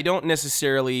 I don't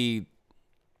necessarily,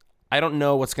 I don't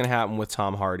know what's going to happen with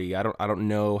Tom Hardy. I don't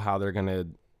know how they're going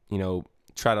to,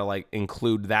 try to like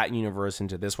include that universe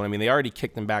into this one. I mean, they already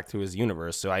kicked him back to his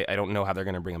universe, so I don't know how they're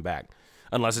going to bring him back,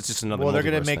 unless it's just another. Well, they're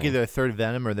going to make thing. either a third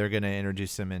Venom or they're going to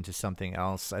introduce him into something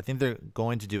else. I think they're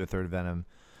going to do a third Venom.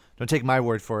 Don't take my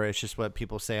word for it. It's just what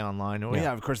people say online. Oh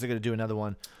yeah, of course they're going to do another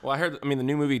one. Well, I heard. I mean, the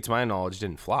new movie, to my knowledge,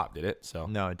 didn't flop, did it? So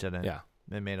no, it didn't. Yeah,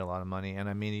 it made a lot of money, and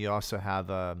I mean, you also have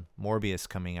Morbius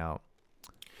coming out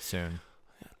soon.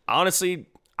 Honestly,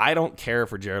 I don't care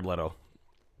for Jared Leto.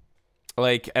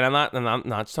 Like, and I'm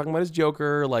not just talking about his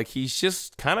Joker. Like, he's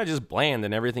just kind of just bland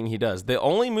in everything he does. The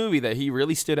only movie that he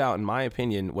really stood out, in my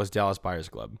opinion, was Dallas Buyers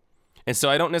Club. And so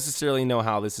I don't necessarily know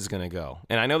how this is going to go.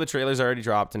 And I know the trailer's already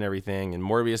dropped and everything, and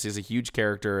Morbius is a huge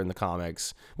character in the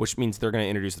comics, which means they're going to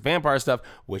introduce the vampire stuff,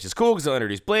 which is cool because they'll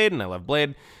introduce Blade, and I love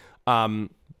Blade.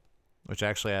 Which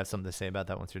actually I have something to say about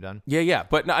that once you're done. Yeah.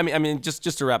 But no, I mean,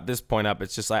 just to wrap this point up,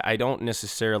 it's just I don't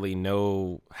necessarily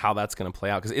know how that's going to play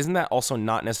out, because isn't that also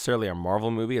not necessarily a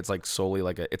Marvel movie? It's like solely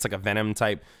like a Venom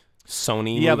type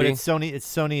Sony movie. Yeah, but it's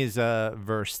Sony's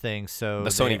verse thing. So the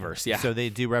Sony verse, yeah. So they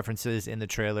do references in the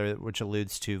trailer which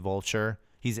alludes to Vulture.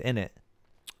 He's in it.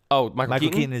 Oh, Michael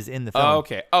Keaton is in the film.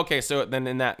 Oh, okay. So then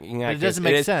in that it doesn't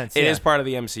make sense. It is part of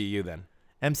the MCU then.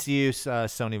 MCU's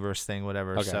Sonyverse thing,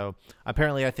 whatever. Okay. So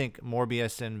apparently, I think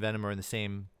Morbius and Venom are in the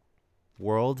same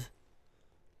world,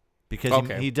 because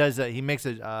he does he makes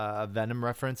a Venom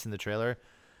reference in the trailer.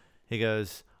 He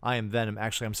goes, "I am Venom."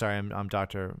 Actually, I'm sorry, I'm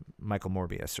Dr. Michael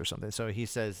Morbius or something. So he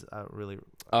says really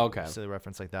silly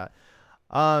reference like that.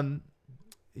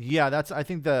 Yeah, that's I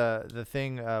think the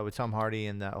thing with Tom Hardy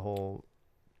and that whole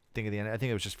thing at the end. I think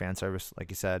it was just fan service,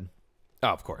 like you said. Oh,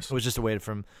 of course. It was just a way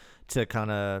for him to kind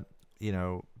of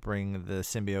bring the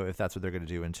symbiote, if that's what they're going to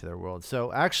do, into their world.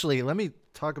 So actually, let me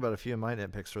talk about a few of my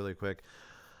nitpicks really quick.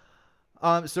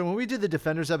 So when we did the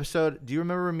Defenders episode, do you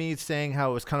remember me saying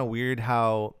how it was kind of weird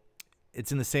how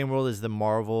it's in the same world as the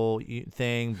Marvel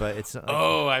thing, but it's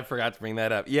I forgot to bring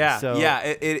that up. Yeah. So, yeah,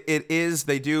 it is.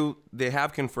 They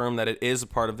have confirmed that it is a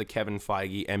part of the Kevin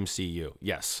Feige MCU.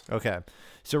 Yes. Okay.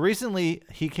 So recently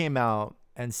he came out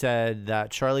and said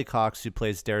that Charlie Cox, who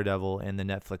plays Daredevil in the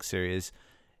Netflix series,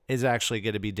 is actually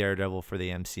going to be Daredevil for the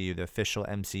MCU, the official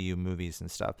MCU movies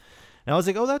and stuff. And I was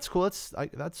like, oh, that's cool.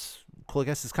 That's cool. I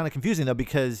guess it's kind of confusing, though,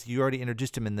 because you already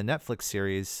introduced him in the Netflix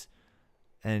series,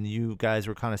 and you guys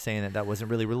were kind of saying that wasn't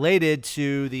really related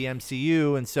to the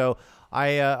MCU. And so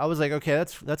I was like, okay,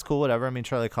 that's cool, whatever. I mean,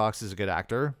 Charlie Cox is a good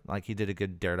actor. Like, he did a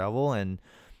good Daredevil. And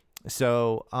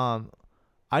so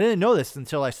I didn't know this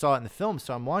until I saw it in the film.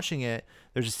 So I'm watching it.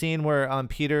 There's a scene where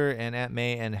Peter and Aunt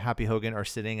May and Happy Hogan are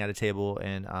sitting at a table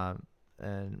in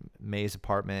May's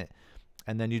apartment,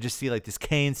 and then you just see like this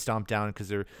cane stomp down because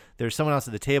there's someone else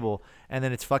at the table, and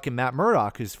then it's fucking Matt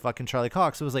Murdock, who's fucking Charlie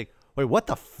Cox. It was like, wait, what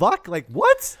the fuck? Like,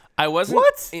 what? I wasn't.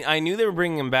 What? I knew they were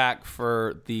bringing him back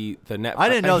for the Netflix. I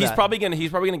didn't know he's that. probably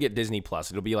gonna get Disney Plus.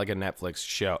 It'll be like a Netflix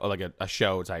show, or like a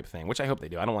show type thing, which I hope they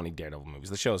do. I don't want any Daredevil movies.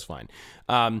 The show's fine.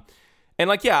 And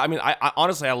like, yeah, I mean, I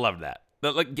honestly, I loved that.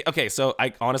 Like, okay, so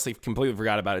I honestly completely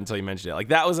forgot about it until you mentioned it. Like,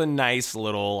 that was a nice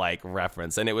little like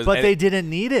reference, and it was. But they didn't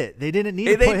need it. They didn't need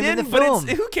to put him in the film.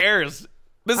 But who cares?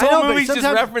 This whole movie just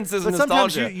references but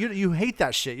nostalgia. Sometimes you hate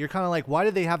that shit. You're kind of like, why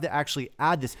did they have to actually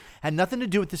add this? Had nothing to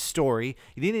do with the story.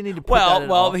 You didn't need to put that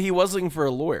at all. He was looking for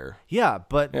a lawyer. Yeah,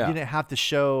 but you didn't have to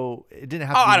show. It didn't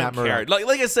have to be I Matt don't care. Murdock.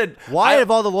 Like I said, why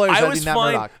of all the lawyers had to be Matt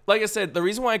Murdock? Like I said, the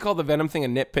reason why I call the Venom thing a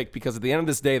nitpick because at the end of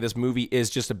this day, this movie is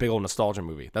just a big old nostalgia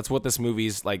movie. That's what this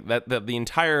movie's like. That the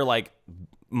entire like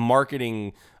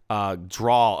marketing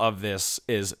draw of this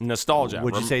is nostalgia.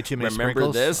 Would you say too many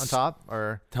sprinkles on top,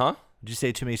 or Did you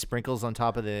say too many sprinkles on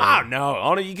top of the? I don't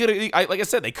know. You could, like I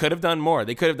said, they could have done more.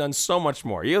 They could have done so much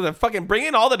more. You know, fucking bring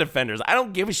in all the Defenders. I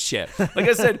don't give a shit. Like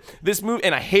I said, this movie,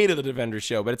 and I hated the Defenders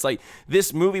show, but it's like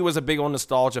this movie was a big old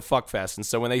nostalgia fuckfest. And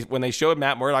so when they showed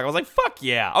Matt Murdock, I was like, fuck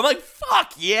yeah. I'm like,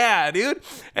 fuck yeah, dude.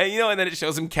 And and then it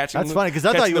shows him catching. That's funny because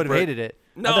I thought you would have hated it.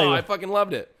 No, I fucking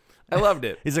loved it. I loved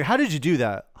it. He's like, how did you do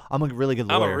that? I'm a really good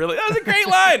lawyer. That was a great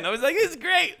line. I was like, it's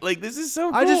great. Like, this is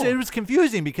so cool. It was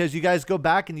confusing because you guys go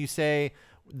back and you say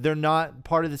they're not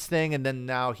part of this thing, and then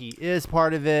now he is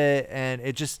part of it, and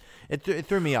it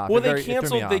threw me off. Well, they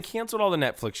canceled all the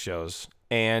Netflix shows,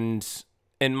 and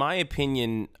in my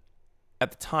opinion,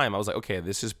 at the time, I was like, okay,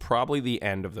 this is probably the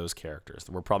end of those characters.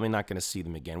 We're probably not going to see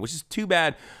them again, which is too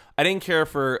bad. I didn't care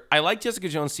I liked Jessica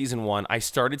Jones season 1. I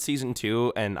started season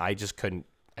 2, and I just couldn't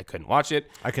watch it.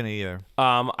 I couldn't either.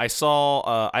 I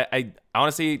saw. I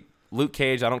honestly, Luke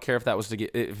Cage. I don't care if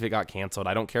if it got canceled.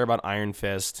 I don't care about Iron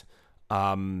Fist.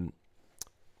 But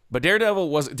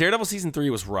Daredevil season 3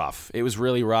 was rough. It was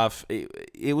really rough.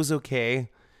 It was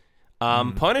okay.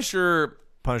 Punisher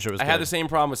was good. I had the same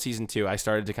problem with season 2. I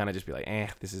started to kind of just be like,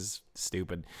 this is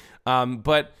stupid.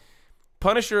 But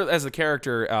Punisher as a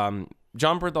character,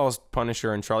 John Bernthal's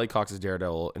Punisher and Charlie Cox's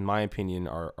Daredevil, in my opinion,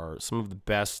 are some of the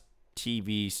best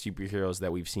TV superheroes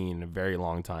that we've seen in a very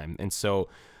long time. And so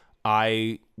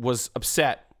I was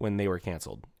upset when they were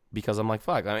canceled because I'm like,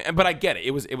 fuck. But I get it.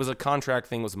 It was a contract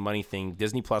thing. It was a money thing.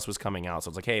 Disney Plus was coming out. So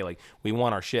it's like, hey, like, we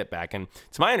want our shit back. And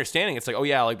to my understanding, it's like, oh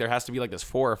yeah, like there has to be like this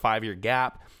 4 or 5 year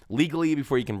gap legally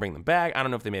before you can bring them back. I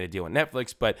don't know if they made a deal with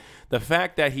Netflix, but the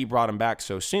fact that he brought them back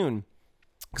so soon,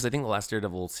 because I think the last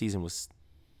Daredevil season was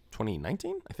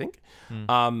 2019, I think.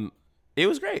 It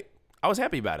was great. I was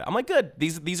happy about it. I'm like, good.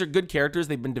 These are good characters.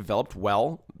 They've been developed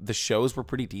well. The shows were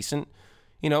pretty decent.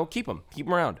 Keep them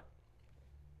around.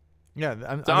 Yeah,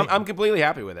 I'm completely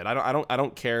happy with it. I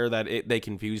don't care that they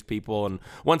confused people. And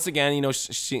once again,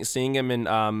 seeing him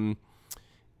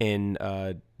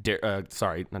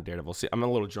sorry, not Daredevil. I'm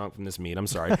a little drunk from this meat. I'm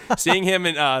sorry. Seeing him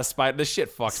in this shit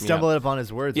fucks me up. Stumbling upon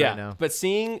his words right now. But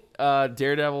seeing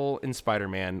Daredevil in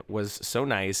Spider-Man was so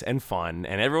nice and fun,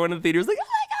 and everyone in the theater was like, oh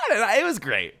my god, and it was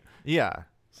great. Yeah.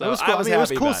 So it was cool. It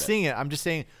was cool seeing it. I'm just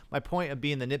saying, my point of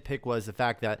being the nitpick was the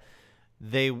fact that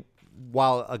they,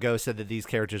 while ago, said that these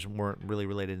characters weren't really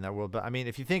related in that world. But I mean,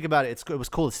 if you think about it, it was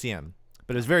cool to see him.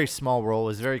 But it was a very small role. It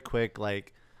was very quick.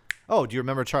 Like, oh, do you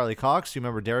remember Charlie Cox? Do you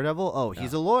remember Daredevil? Oh,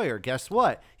 he's a lawyer. Guess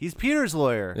what? He's Peter's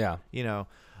lawyer. Yeah.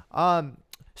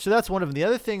 So that's one of them. The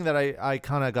other thing that I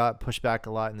kind of got pushed back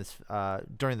a lot in this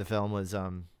during the film was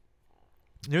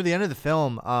near the end of the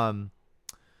film.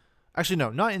 Actually, no,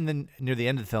 not near the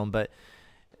end of the film, but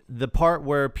the part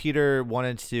where Peter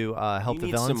wanted to help the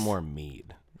villains. Some more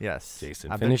mead. Yes, Jason.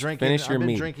 I've finish your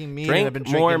mead. Drinking mead. Drink and I've been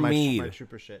more drinking mead. My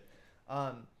trooper shit.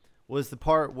 Was the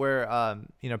part where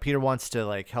Peter wants to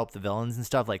like help the villains and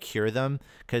stuff, like cure them,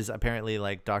 because apparently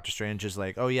like Doctor Strange is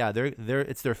like, oh yeah, they're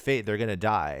it's their fate. They're gonna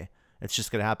die. It's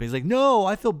just gonna happen. He's like, no,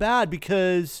 I feel bad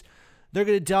because they're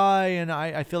gonna die, and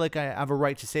I feel like I have a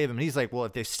right to save them. And he's like, well,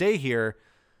 if they stay here,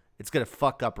 it's gonna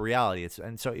fuck up reality.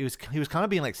 And so he was kind of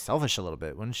being like selfish a little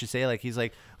bit, wouldn't you say? Like he's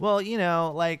like, well,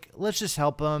 like let's just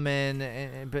help him,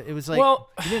 but it was like, well,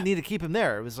 you didn't need to keep him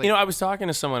there. It was like, I was talking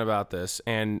to someone about this,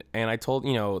 and I told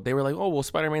they were like, oh well,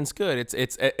 Spider-Man's good.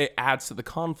 It adds to the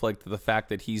conflict, to the fact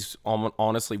that he's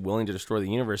honestly willing to destroy the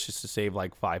universe just to save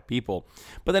like 5 people.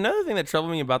 But another thing that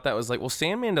troubled me about that was like, well,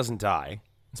 Sandman doesn't die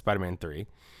in Spider-Man 3.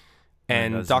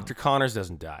 And Dr. Connors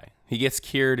doesn't die. He gets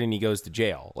cured and he goes to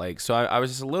jail. Like, so I was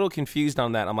just a little confused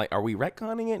on that. I'm like, are we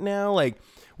retconning it now? Like,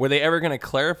 were they ever going to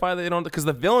clarify that they don't? Because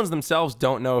the villains themselves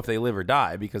don't know if they live or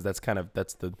die, because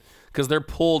because they're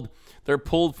pulled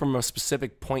from a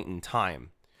specific point in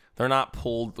time. They're not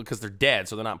pulled because they're dead,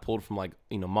 so they're not pulled from like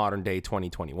modern day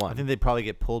 2021. I think they probably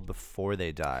get pulled before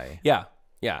they die. Yeah,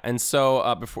 and so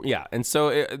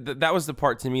that was the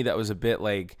part to me that was a bit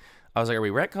like, I was like, are we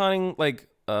retconning like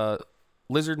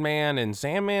Lizard Man and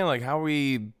Sandman? Like, how are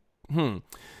we? And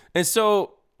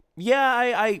so,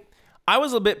 yeah, I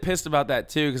was a bit pissed about that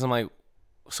too, because I'm like,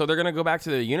 so they're gonna go back to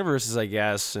their universes, I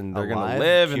guess, and they're gonna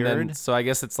live, cured? And then so I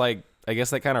guess that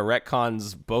kind of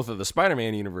retcons both of the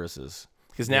Spider-Man universes,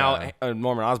 because now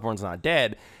Norman Osborn's not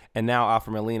dead, and now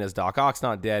Alfred Molina's Doc Ock's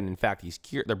not dead. And in fact, he's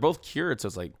cured. They're both cured, so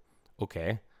it's like,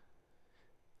 okay.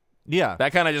 Yeah,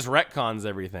 that kind of just retcons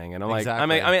everything, and I'm like,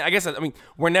 exactly. I guess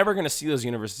we're never gonna see those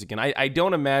universes again. I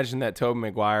don't imagine that Tobey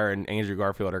Maguire and Andrew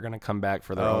Garfield are gonna come back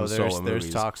for their own solo movies.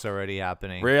 There's talks already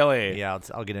happening. Really? Yeah,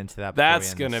 I'll get into that.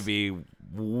 That's gonna be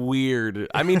weird.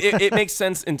 I mean, it makes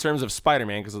sense in terms of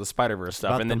Spider-Man because of the Spider-Verse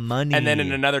stuff, and then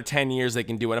in another 10 years they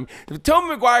can do it. I mean, Tobey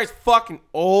Maguire's fucking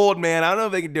old, man. I don't know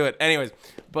if they can do it. Anyways,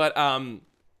 but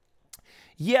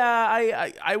yeah,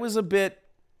 I was a bit.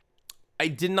 I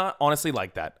did not honestly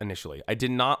like that initially. I did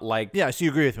not like. Yeah, so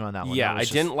you agree with me on that one. Yeah, I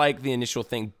didn't like the initial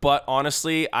thing, but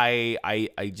honestly,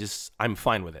 I'm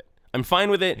fine with it. I'm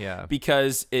fine with it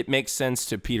because it makes sense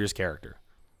to Peter's character.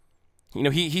 You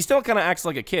know, he still kind of acts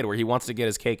like a kid where he wants to get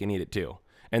his cake and eat it too.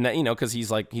 And that, you know, because he's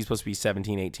supposed to be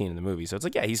 17, 18 in the movie. So it's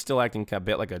like, yeah, he's still acting a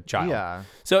bit like a child. Yeah.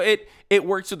 So it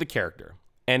works with the character.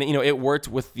 And, you know, it worked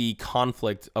with the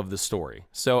conflict of the story.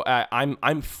 So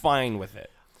I'm fine with it.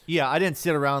 Yeah, I didn't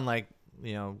sit around like,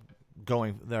 you know,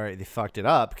 going there, they fucked it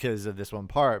up because of this one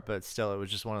part, but still, it was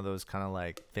just one of those kind of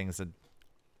like things that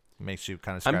makes you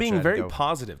kind of. I'm being very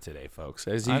positive today, folks.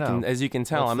 As you can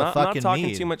tell, I'm not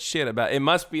talking too much shit about. It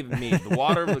must be the mead, the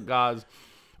water of the gods.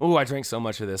 Oh, I drank so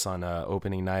much of this on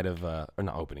opening night of or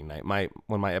not opening night.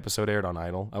 When my episode aired on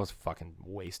Idol, I was fucking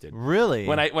wasted. Really?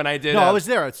 When I did. No, I was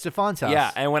there at Stefan's house.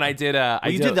 Yeah, and when I did,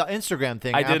 you did the Instagram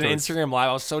thing. I did an Instagram live.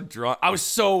 I was so drunk. I was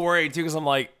so worried too because I'm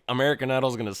like, American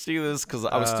Idol's gonna see this because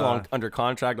I was still under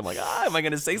contract. I'm like, am I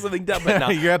gonna say something dumb? But no,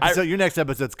 your next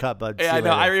episode's cut, bud. Yeah, I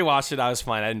know. I rewatched it. I was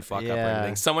fine. I didn't fuck up or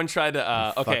anything. Someone tried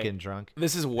to. Okay, fucking drunk.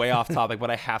 This is way off topic, but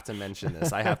I have to mention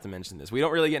this. We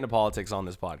don't really get into politics on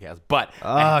this podcast, but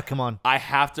come on. I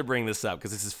have to bring this up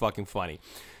because this is fucking funny.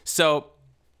 So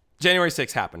January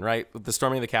 6th happened, right? With the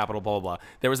storming of the Capitol, blah blah blah.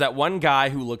 There was that one guy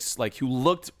who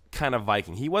looked kind of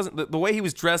Viking. He wasn't the way he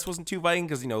was dressed wasn't too Viking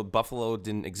because, you know, buffalo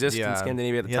didn't exist in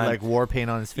Scandinavia at the time. He had like war paint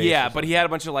on his face. Yeah, but he had a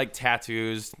bunch of like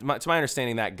tattoos. To my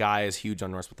understanding, that guy is huge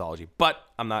on Norse mythology. But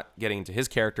I'm not getting into his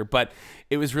character. But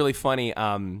it was really funny.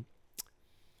 When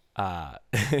I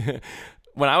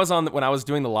was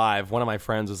doing the live, one of my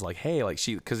friends was like, "Hey, like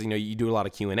because you know you do a lot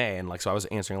of Q&A, and like so I was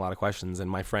answering a lot of questions, and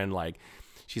my friend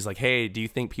she's like, "Hey, do you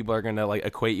think people are gonna like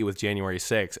equate you with January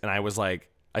 6th?" And I was like,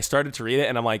 I started to read it,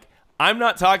 and I'm like, I'm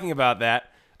not talking about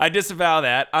that. I disavow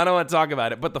that. I don't want to talk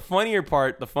about it. But the funnier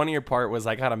part was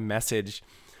I got a message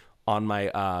on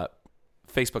my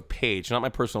Facebook page, not my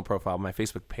personal profile, but my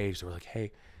Facebook page. They were like,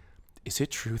 "Hey, is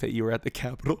it true that you were at the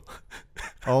Capitol?"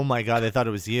 Oh my God, they thought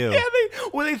it was you. Yeah,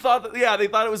 they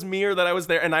thought it was me or that I was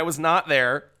there, and I was not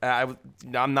there.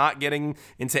 I'm not getting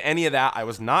into any of that. I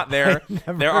was not there.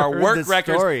 There are work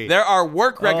records. There are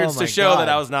work records to show that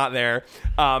I was not there.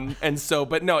 And so,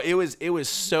 but no, it was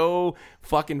so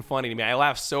fucking funny to me. I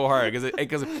laughed so hard because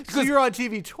you're on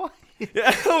TV twice.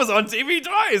 Yeah, I was on TV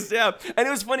twice. Yeah, and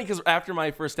it was funny because after my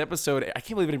first episode, I can't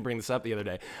believe I didn't bring this up the other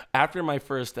day. After my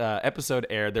first episode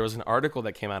aired, there was an article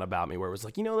that came out about me where it was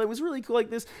like, you know, it was really cool.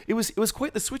 Like this, it was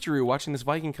quite the switcheroo watching this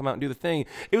Viking come out and do the thing.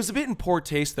 It was a bit in poor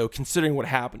taste though, considering what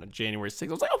happened on January 6th.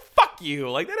 I was like, oh fuck you!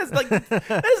 Like that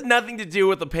has nothing to do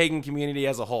with the pagan community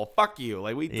as a whole. Fuck you!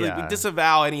 Like we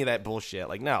disavow any of that bullshit.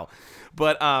 Like no.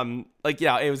 But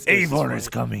it was Avon is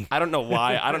coming. I don't know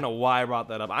why I brought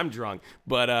that up. I'm drunk,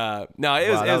 but no, it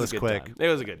was a good time. It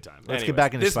was a good time. Let's get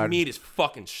back into this meat is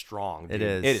fucking strong. Dude.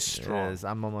 It is strong. It is.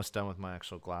 I'm almost done with my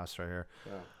actual glass right here.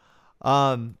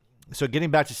 Yeah. So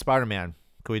getting back to Spider-Man,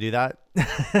 can we do that?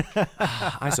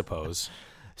 I suppose.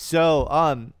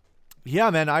 So yeah,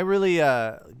 man, I really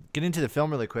get into the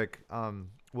film really quick.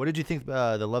 What did you think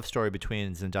the love story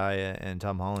between Zendaya and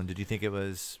Tom Holland? Did you think it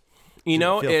was? Did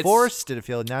it feel forced? Did it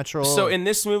feel natural? So in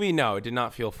this movie, no, it did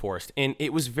not feel forced. And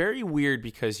it was very weird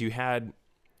because you had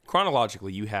Homecoming,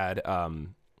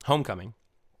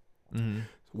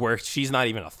 where she's not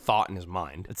even a thought in his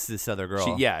mind. It's this other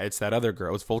girl. It's that other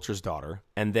girl. It's Vulture's daughter.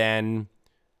 And then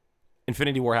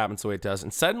Infinity War happens the way it does.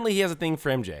 And suddenly he has a thing for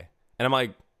MJ. And I'm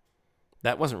like,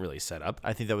 that wasn't really set up.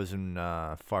 I think that was in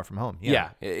Far From Home.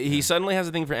 He suddenly has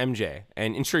a thing for MJ.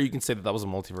 And sure, you can say that was a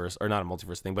multiverse, or not a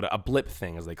multiverse thing, but a blip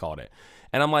thing, as they called it.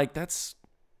 And I'm like, that's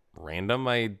random.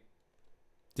 We're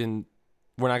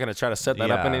not going to try to set that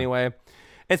up in any way.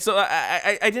 And so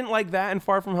I didn't like that in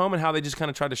Far From Home and how they just kind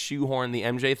of tried to shoehorn the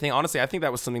MJ thing. Honestly, I think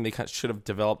that was something they should have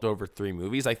developed over 3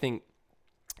 movies. I think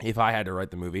if I had to write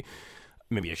the movie,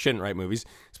 maybe I shouldn't write movies,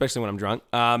 especially when I'm drunk.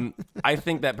 I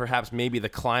think that perhaps maybe the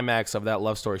climax of that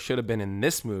love story should have been in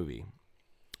this movie,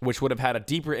 which would have had a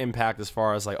deeper impact as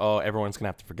far as like, oh, everyone's going to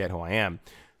have to forget who I am.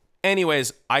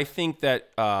 Anyways, I think that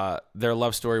their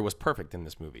love story was perfect in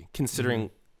this movie, considering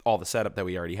all the setup that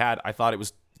we already had. I thought it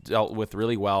was dealt with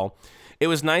really well. It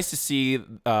was nice to see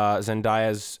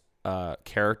Zendaya's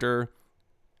character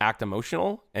act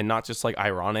emotional and not just like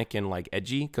ironic and like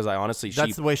edgy, because I honestly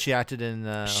that's the way she acted in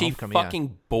she Homecoming,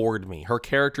 fucking bored me. Her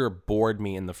character bored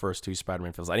me in the first 2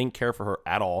 Spider-Man films. I didn't care for her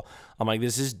at all. I'm like,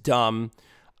 this is dumb.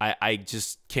 I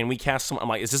just, can we cast someone? I'm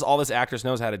like, is this all this actress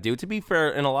knows how to do? To be fair,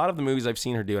 in a lot of the movies I've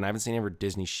seen her do, and I haven't seen any of her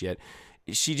Disney shit,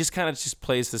 she just kind of just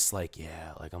plays this like,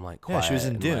 I'm like quiet, she was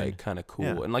in Dune, like, kind of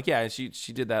cool, and like she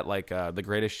did that like The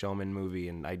Greatest Showman movie,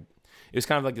 and it was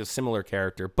kind of like a similar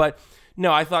character. But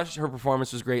no, I thought her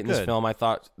performance was great in this film. I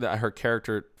thought that her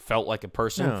character felt like a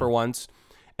person for once,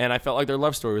 and I felt like their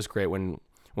love story was great when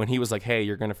he was like, hey,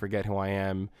 you're gonna forget who I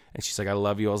am, and she's like, I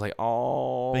love you. I was like,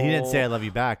 oh, but he didn't say I love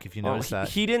you back. If you notice that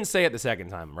he didn't say it the second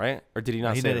time, right? Or did he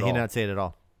not? He did not say it at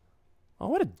all. Oh,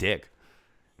 what a dick.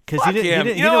 Because he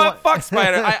didn't. You know what? Fuck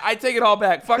Spider. I take it all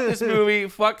back. Fuck this movie.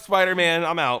 Fuck Spider-Man.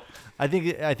 I'm out. I think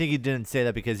he didn't say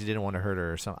that because he didn't want to hurt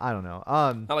her or something. I don't know.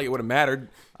 Not like it would have mattered.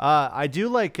 I do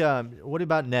like. What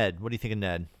about Ned? What do you think of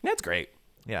Ned? Ned's great.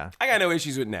 Yeah. I got no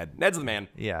issues with Ned. Ned's the man.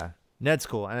 Yeah. Ned's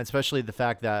cool, and especially the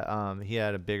fact that he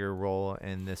had a bigger role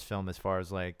in this film as far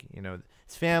as like, you know,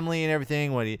 his family and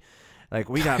everything. What he like,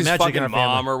 we got his magic fucking in our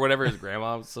mom family. or whatever, his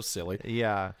grandma was so silly.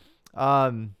 Yeah.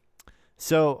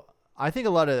 So I think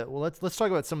let's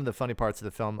talk about some of the funny parts of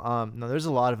the film. No, there's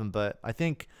a lot of them, but I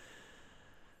think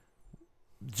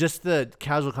just the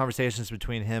casual conversations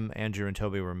between him, Andrew, and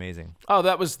Toby were amazing. Oh,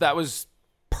 that was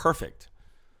perfect.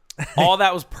 All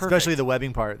that was perfect. Especially the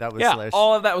webbing part. That was hilarious.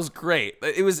 All of that was great.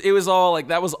 It was all like,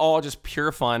 that was all just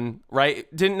pure fun, right?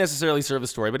 It didn't necessarily serve the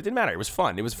story, but it didn't matter. It was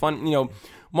fun. It was fun. You know,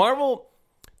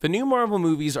 the new Marvel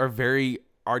movies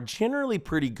are generally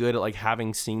pretty good at like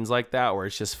having scenes like that where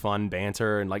it's just fun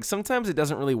banter, and like sometimes it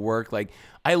doesn't really work. Like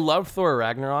I love Thor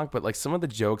Ragnarok, but like some of the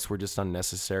jokes were just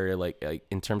unnecessary, like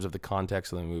in terms of the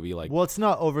context of the movie. Like, well, it's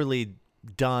not overly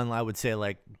done, I would say,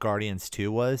 like Guardians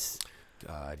 2 was.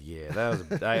 God, yeah, that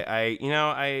was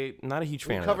I'm not a huge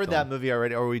fan. We covered that movie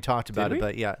already, or we talked about it,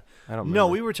 but yeah, I don't. No,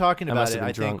 we were talking about it.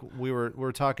 I drunk. think we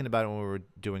were talking about it when we were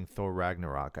doing Thor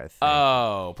Ragnarok. I think.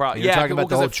 Oh, probably. You were talking about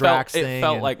the whole Drax thing. It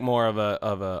felt and, like more of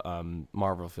a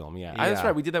Marvel film. Yeah. That's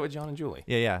right. We did that with John and Julie.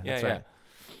 Yeah, that's right.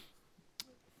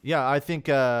 Yeah, I think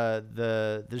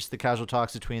there's the casual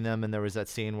talks between them, and there was that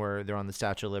scene where they're on the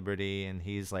Statue of Liberty, and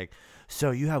he's like,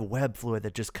 so you have web fluid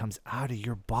that just comes out of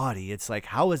your body. It's like,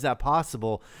 how is that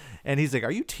possible? And he's like,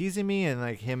 are you teasing me? And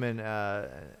like him and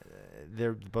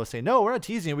they're both saying, no, we're not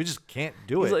teasing you. We just can't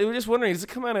do it. Like, we're just wondering, does it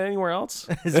come out of anywhere else?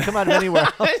 Does it come out of anywhere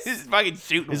else? He's fucking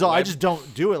shooting. He's all, I just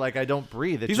don't do it. Like I don't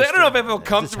breathe. He's like, I don't know if I feel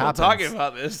comfortable talking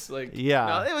about this. Like,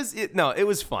 yeah, it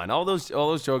was fun. All those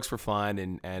jokes were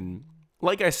fun, and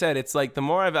like I said, it's like the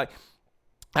more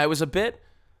I was a bit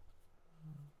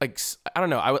like, I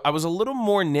don't know, I was a little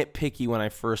more nitpicky when I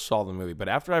first saw the movie, but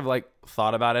after I've like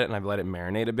thought about it and I've let it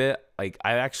marinate a bit, like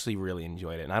I actually really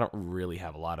enjoyed it, and I don't really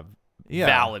have a lot of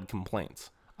valid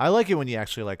complaints. I like it when you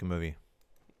actually like a movie.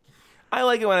 I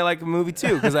like it when I like a movie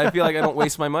too, because I feel like I don't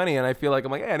waste my money, and I feel like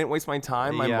I'm like, hey, I didn't waste my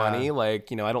time, my money.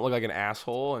 Like, you know, I don't look like an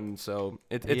asshole, and so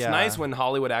it's nice when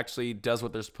Hollywood actually does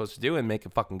what they're supposed to do and make a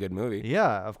fucking good movie.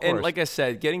 Yeah, of course. And like I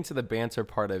said, getting to the banter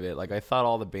part of it, like I thought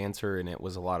all the banter in it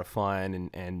was a lot of fun,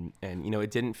 and you know,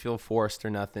 it didn't feel forced or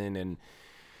nothing, and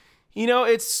you know,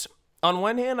 it's on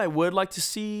one hand, I would like to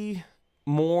see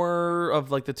more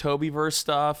of like the Tobyverse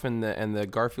stuff and the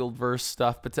Garfield verse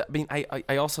stuff, but I mean,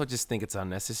 I also just think it's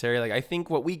unnecessary. Like I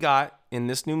think what we got in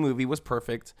this new movie was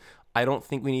perfect. I don't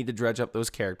think we need to dredge up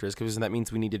those characters, because that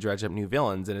means we need to dredge up new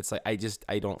villains, and it's like I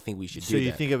don't think we should do that. So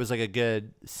you think it was like a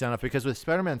good setup? Because with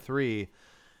Spider-Man 3,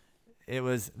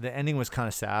 the ending was kind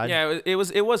of sad. Yeah, it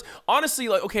was honestly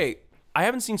like, okay, I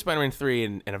haven't seen Spider-Man 3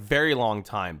 in a very long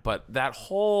time, but that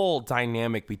whole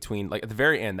dynamic between, like, at the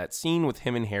very end, that scene with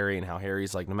him and Harry, and how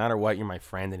Harry's like, no matter what, you're my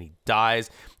friend, and he dies,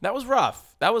 that was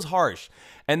rough. That was harsh.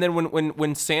 And then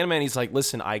when Sandman, he's like,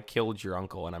 listen, I killed your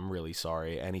uncle, and I'm really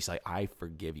sorry, and he's like, I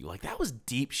forgive you. Like, that was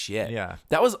deep shit. Yeah.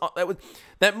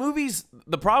 That movie's,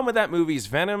 the problem with that movie is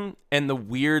Venom and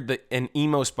and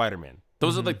emo Spider-Man.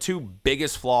 Those are the two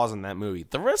biggest flaws in that movie.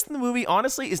 The rest of the movie,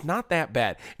 honestly, is not that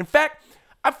bad. In fact,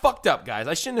 I fucked up, guys.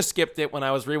 I shouldn't have skipped it when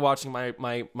I was rewatching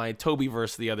my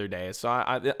Tobyverse the other day. So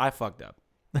I fucked up.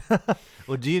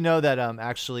 Well, do you know that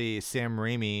actually Sam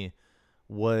Raimi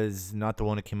was not the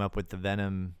one who came up with the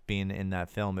Venom being in that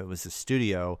film? It was the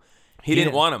studio. He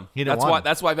didn't want him.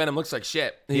 That's why Venom looks like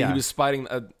shit. He Yeah. was spiting.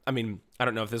 I mean, I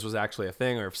don't know if this was actually a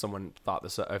thing or if someone thought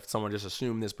this, if someone just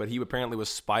assumed this, but he apparently was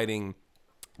spiting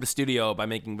the studio by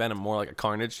making Venom more like a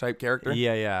Carnage type character.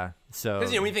 Yeah. So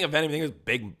because when you think of Venom, you think of this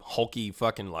big hulky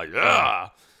fucking like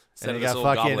And you got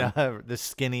fucking this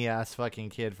skinny ass fucking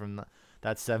kid from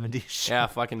that 70s show. Yeah,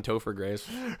 fucking Topher Grace.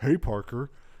 Hey,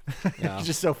 Parker. Yeah. He's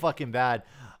just so fucking bad.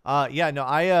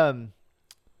 I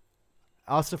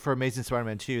also for Amazing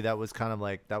Spider-Man 2, that was kind of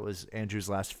like, that was Andrew's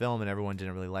last film, and everyone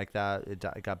didn't really like that.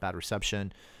 It got bad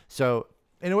reception. So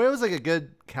in a way, it was like a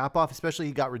good cap off, especially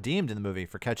he got redeemed in the movie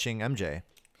for catching MJ.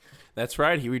 That's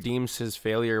right. He redeems his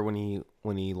failure when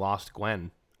he lost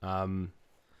Gwen.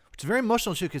 It's very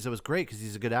emotional too, because it was great, because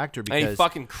he's a good actor. Because and he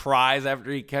fucking cries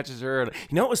after he catches her. And,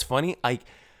 you know what was funny? Like,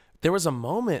 there was a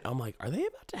moment. I'm like, are they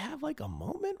about to have like a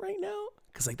moment right now?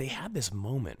 Because like they had this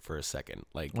moment for a second,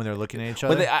 like when they're looking at each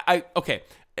other. But I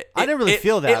didn't really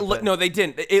feel that. No, they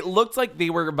didn't. It looked like they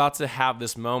were about to have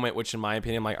this moment, which in my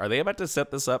opinion, I'm like, are they about to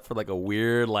set this up for like a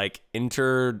weird like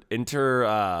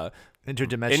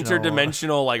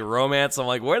interdimensional like romance? I'm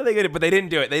like, what are they gonna? But they didn't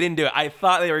do it. I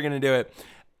thought they were gonna do it,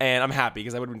 and I'm happy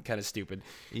because I would have been kind of stupid.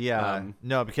 Yeah,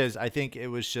 no, because I think it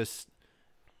was just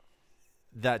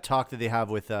that talk that they have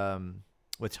with Tom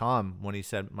when he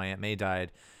said my Aunt May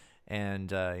died, and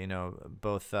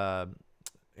both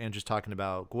Andrew's talking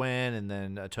about Gwen, and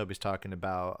then Toby's talking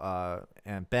about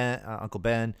Uncle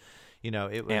Ben.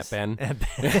 It was Aunt Ben. Aunt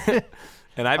Ben.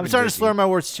 And I'm starting to slur my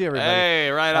words too, everybody. Hey,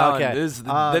 right on. Okay. This is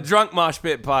the Drunk Mosh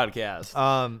Pit podcast.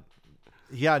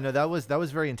 That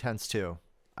was very intense too.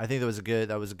 I think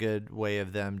that was a good way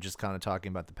of them just kind of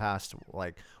talking about the past.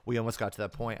 Like, we almost got to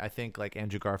that point. I think like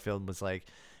Andrew Garfield was like,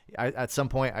 at some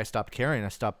point I stopped caring. I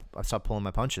stopped pulling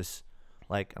my punches.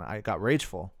 Like, I got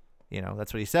rageful.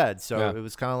 That's what he said. So It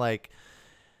was kind of like,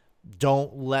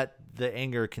 don't let the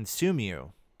anger consume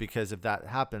you, because if that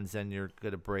happens, then you're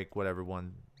gonna break what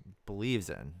everyone believes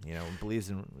in. Believes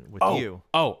in with you.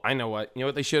 Oh, I know what. You know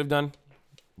what they should have done?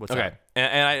 What's that?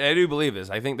 And I do believe this.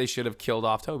 I think they should have killed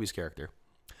off Toby's character.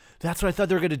 That's what I thought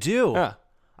they were gonna do. Yeah.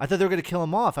 I thought they were gonna kill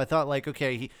him off. I thought like,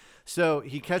 okay, he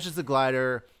catches the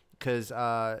glider because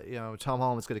Tom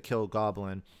Holland was gonna kill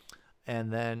Goblin,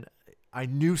 and then I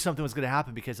knew something was gonna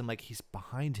happen because I'm like, he's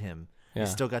behind him. Yeah.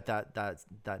 He's still got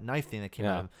that knife thing that came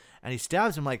out of him, and he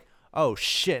stabs him. Like, oh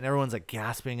shit! And everyone's like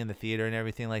gasping in the theater and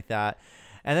everything like that.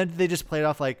 And then they just played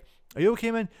off like, "Are you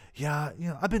okay, man? Yeah,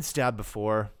 I've been stabbed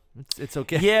before. It's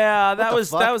okay." Yeah, that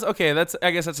was okay.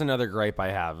 I guess that's another gripe I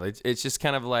have. It's just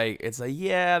kind of like, it's like,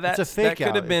 yeah, that's a fake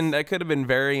that could have been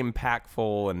very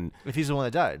impactful, and if he's the one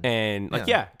that died, and like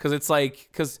because it's like,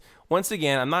 because once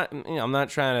again, I'm not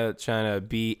trying to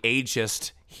be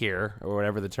ageist here, or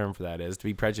whatever the term for that is, to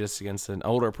be prejudiced against an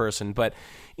older person, but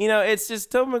it's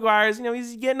just Tobey Maguire's,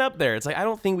 he's getting up there. It's like, I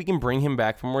don't think we can bring him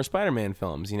back for more Spider-Man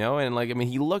films, and like, I mean,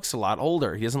 he looks a lot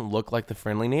older. He doesn't look like the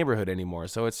friendly neighborhood anymore,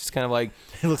 so it's just kind of like,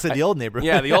 he looks like the old neighborhood.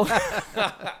 Yeah, the old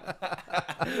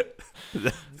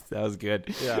that was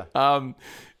good. Yeah.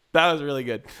 That was really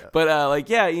good. But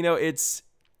it's,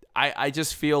 I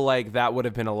just feel like that would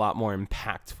have been a lot more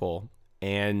impactful,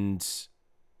 and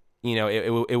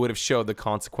it would have showed the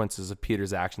consequences of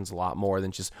Peter's actions a lot more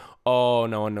than just, oh,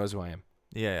 no one knows who I am.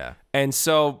 Yeah. And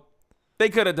so they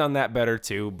could have done that better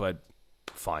too, but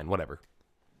fine, whatever.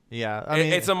 Yeah. I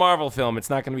mean, it's a Marvel film. It's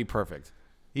not going to be perfect.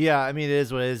 Yeah. I mean, it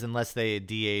is what it is, unless they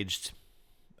de-aged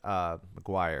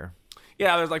Maguire.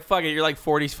 Yeah. There's like, fuck it. You're like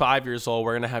 45 years old.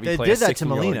 We're going to have you play a 60-year-old again. They did that to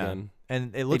Molina.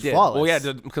 And it looked flawless. Well,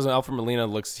 yeah, because Alfred Molina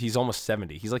he's almost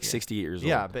 70. He's like 68 years old.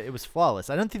 Yeah, but it was flawless.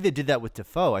 I don't think they did that with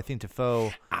Defoe. I think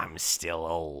Defoe... I'm still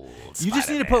old. You just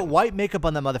need to put white makeup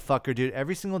on that motherfucker, dude.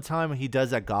 Every single time when he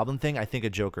does that goblin thing, I think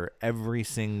of Joker. Every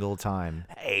single time.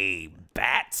 Hey,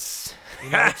 bats.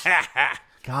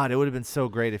 God, it would have been so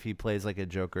great if he plays like a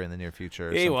Joker in the near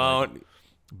future. He won't.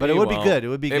 But it would be good. It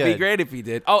would be good. It'd be great if he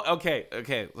did. Oh, okay.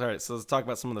 All right, so let's talk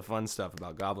about some of the fun stuff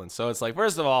about Goblins. So it's like,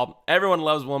 first of all, everyone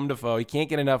loves Willem Dafoe. You can't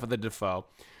get enough of the Dafoe,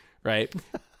 right?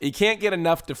 You can't get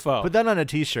enough Dafoe. Put that on a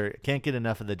T-shirt. Can't get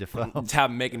enough of the Dafoe. Just have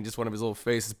him making just one of his little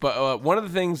faces. But one of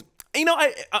the things,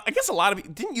 I guess a lot of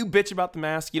people, didn't you bitch about the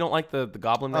mask? You don't like the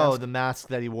Goblin mask? Oh, the mask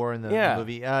that he wore in the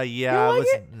movie? Yeah.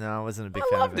 I wasn't a big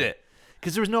fan of it. I loved it.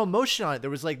 Because there was no emotion on it. There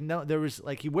was like,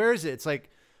 he wears it. It's like,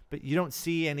 but you don't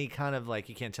see any kind of like,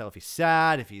 you can't tell if he's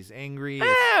sad, if he's angry.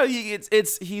 Yeah,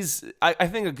 I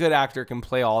think a good actor can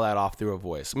play all that off through a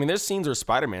voice. I mean, there's scenes where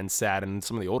Spider-Man's sad in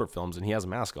some of the older films and he has a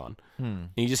mask on. And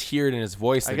you just hear it in his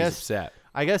voice that he's upset.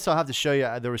 I guess I'll have to show you.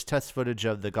 There was test footage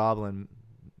of the Goblin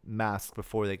mask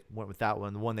before they went with that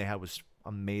one. The one they had was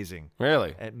amazing.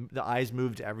 Really? The eyes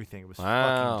moved, everything. It was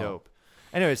fucking dope.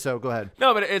 Anyway, so go ahead.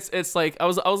 No, but it's like I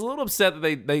was a little upset that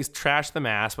they trashed the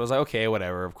mask. But I was like, okay,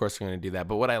 whatever. Of course they're gonna do that.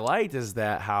 But what I liked is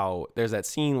that how there's that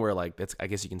scene where like I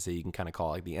guess you can say, you can kind of call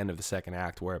it like the end of the second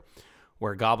act, where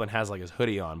where Goblin has like his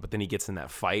hoodie on, but then he gets in that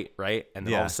fight, right? And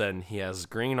then all of a sudden he has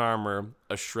green armor,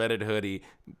 a shredded hoodie,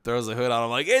 throws a hood on.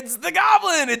 I'm like, it's the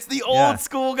Goblin! It's the old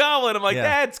school Goblin. I'm like,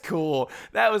 that's cool.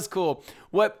 That was cool.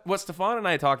 What Stefan and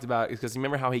I talked about is because you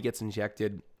remember how he gets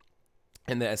injected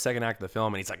in the second act of the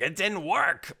film, and he's like, it didn't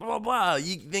work. Blah, blah, blah.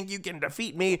 You think you can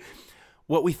defeat me?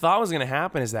 What we thought was going to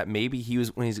happen is that maybe he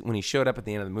was when he showed up at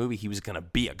the end of the movie, he was going to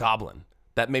be a goblin.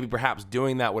 That maybe perhaps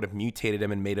doing that would have mutated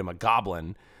him and made him a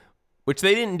goblin, which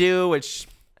they didn't do. Which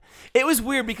it was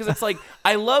weird because it's like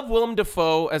I love Willem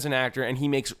Dafoe as an actor, and he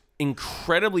makes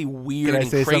incredibly weird and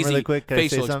crazy really quick?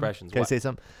 facial expressions. Can I say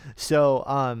something? So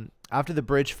after the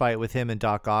bridge fight with him and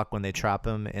Doc Ock, when they trap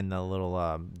him in the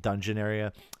little dungeon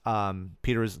area,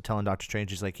 Peter was telling Doctor Strange,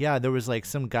 he's like, yeah, there was like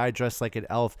some guy dressed like an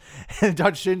elf, and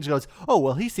Doctor Strange goes, oh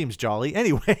well, he seems jolly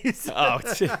anyways.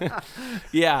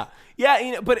 Yeah,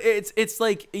 but it's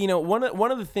like,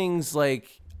 one of the things,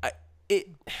 like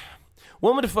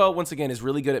Willem Dafoe once again is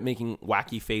really good at making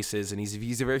wacky faces, and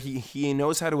he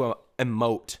knows how to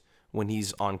emote when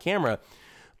he's on camera.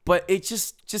 But it's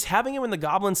just having him in the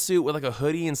goblin suit with like a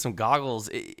hoodie and some goggles,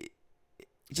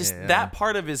 that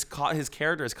part of his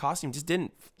character, his costume just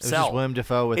didn't sell. It was just Willem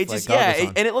Dafoe with goggles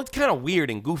on. And it looked kind of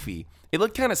weird and goofy. It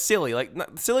looked kind of silly, like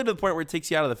silly to the point where it takes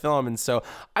you out of the film. And so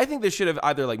I think they should have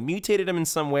either like mutated him in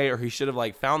some way, or he should have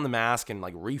like found the mask and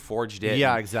like reforged it.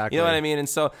 Yeah, and, exactly. You know what I mean? And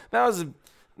so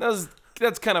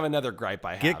that's kind of another gripe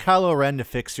I have. Get Kylo Ren to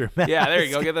fix your mask. Yeah, there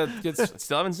you go.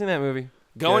 Still haven't seen that movie.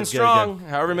 Going strong,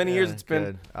 however many years it's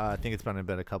been. I think it's been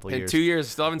a couple of years. 2 years,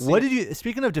 still haven't seen. What did you?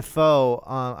 Speaking of Defoe,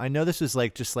 I know this was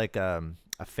like just like a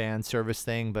fan service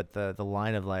thing, but the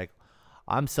line of like,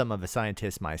 I'm some of a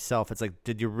scientist myself. It's like,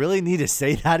 did you really need to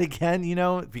say that again?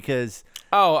 Because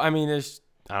I mean,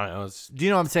 I don't know. Do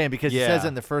you know what I'm saying? Because it says it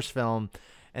in the first film,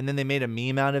 and then they made a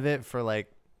meme out of it for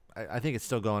like. I think it's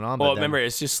still going on. Well, remember,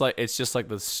 it's just like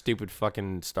the stupid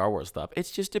fucking Star Wars stuff. It's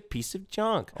just a piece of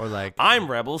junk. Or like, I'm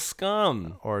rebel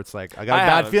scum. Or it's like, I got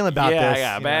a bad feeling about this. Yeah, I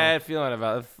got a bad feeling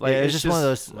about it. Like, it's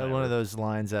just one of those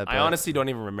lines that. I honestly don't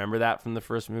even remember that from the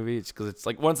first movie. It's because it's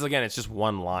like, once again, it's just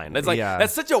one line. It's like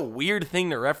that's such a weird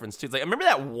thing to reference to. It's like, remember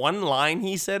that one line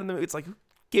he said in the movie? It's like, who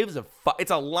gives a fuck?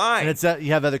 It's a line. And it's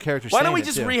you have other characters. Why don't we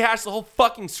just rehash the whole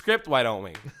fucking script? Why don't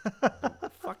we?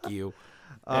 Fuck you.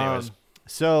 Anyways,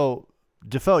 so.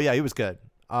 Defoe, yeah, he was good.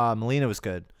 Melina was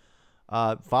good.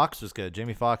 Fox was good.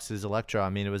 Jamie Foxx's Electro. I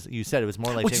mean, you said it was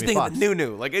more like Jamie Foxx.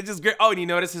 New. Like, it's just great. Oh, and you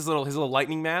notice his little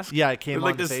lightning mask? Yeah, it came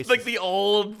on the face. Like the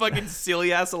old fucking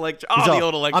silly ass Electro. Oh, the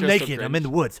old Electro. I'm naked. I'm in the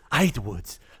woods. I hate the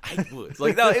woods.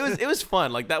 Like, no, it was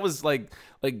fun. Like, that was like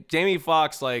Jamie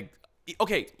Foxx. Like,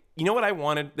 okay, you know what I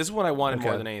wanted? This is what I wanted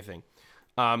more than anything.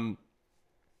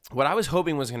 What I was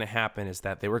hoping was going to happen is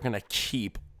that they were going to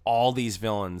keep all these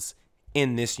villains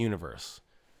in this universe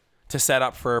to set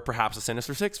up for perhaps a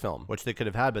Sinister Six film. Which they could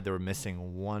have had, but they were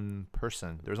missing one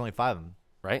person. There was only 5 of them.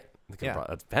 Right?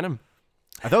 That's Venom.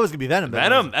 I thought it was going to be Venom.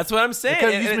 That's what I'm saying. They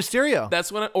could have used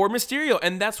Mysterio. Or Mysterio.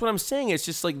 And that's what I'm saying. It's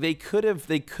just like they could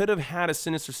have had a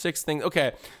Sinister Six thing.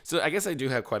 Okay, so I guess I do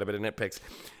have quite a bit of nitpicks.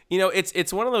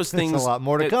 It's one of those things. There's a lot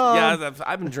more to come. Yeah,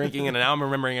 I've been drinking, and now I'm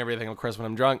remembering everything, of course, when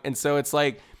I'm drunk. And so it's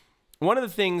like one of the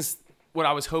things. What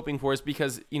I was hoping for is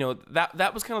because,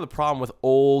 that was kind of the problem with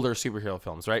older superhero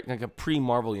films, right? Like a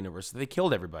pre-Marvel universe. They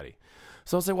killed everybody.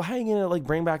 So I was like, well, how are you going to like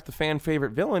bring back the fan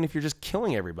favorite villain if you're just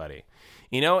killing everybody?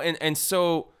 And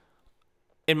so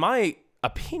in my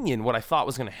opinion, what I thought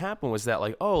was going to happen was that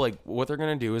what they're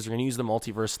going to do is they're going to use the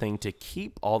multiverse thing to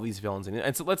keep all these villains in.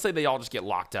 And so let's say they all just get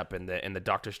locked up in the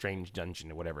Doctor Strange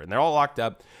dungeon or whatever, and they're all locked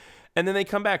up. And then they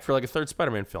come back for like a third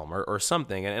Spider-Man film or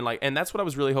something. And that's what I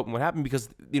was really hoping would happen because,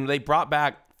 they brought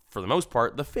back, for the most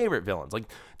part, the favorite villains. Like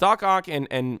Doc Ock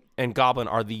and Goblin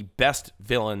are the best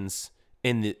villains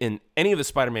in any of the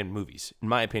Spider-Man movies, in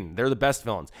my opinion. They're the best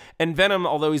villains. And Venom,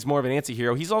 although he's more of an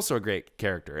anti-hero, he's also a great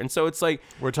character. And so it's like...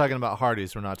 We're talking about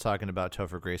Hardy's. We're not talking about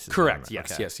Topher Grace's. Correct. Venom.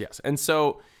 Yes, okay. Yes. And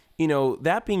so,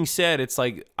 that being said, it's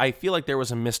like, I feel like there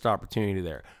was a missed opportunity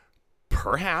there.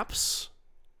 Perhaps...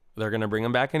 they're going to bring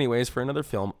him back anyways for another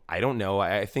film. I don't know.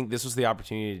 I think this was the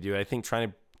opportunity to do it. I think I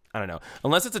don't know.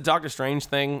 Unless it's a Doctor Strange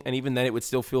thing, and even then it would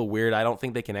still feel weird, I don't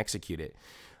think they can execute it.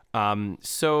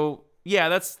 So, yeah,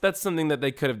 that's something that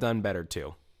they could have done better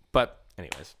too. But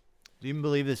anyways. Do you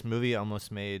believe this movie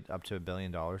almost made up to $1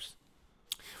 billion?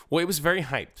 Well, it was very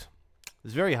hyped. It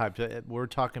was very hyped. We're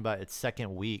talking about its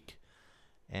second week,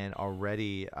 and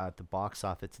already at the box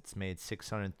office, it's made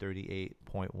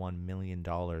 $638.1 million.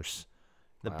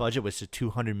 The budget was a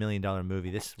 $200 million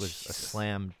movie. This was a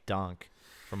slam dunk.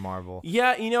 for Marvel.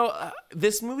 Yeah,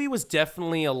 this movie was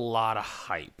definitely a lot of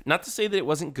hype. Not to say that it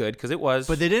wasn't good, because it was.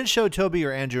 But they didn't show Toby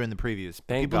or Andrew in the previews.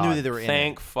 Thank People God. knew that they were in it.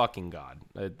 Thank fucking God.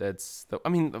 I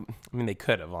mean, they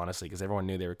could have, honestly, because everyone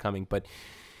knew they were coming. But,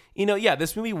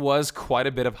 this movie was quite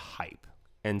a bit of hype.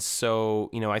 And so,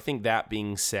 I think that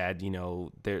being said,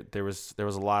 there was a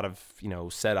lot of,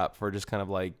 setup for just kind of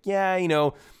like,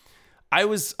 I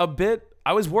was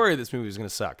worried this movie was going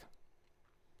to suck.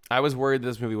 I was worried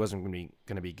this movie wasn't going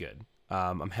to be good.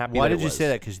 I'm happy. Why that did it you was. say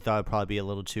that? Because you thought it'd probably be a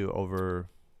little too over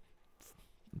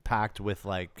packed with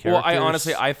like characters.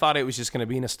 Well, I thought it was just going to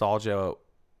be nostalgia,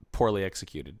 poorly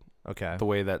executed. Okay. The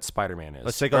way that Spider-Man is.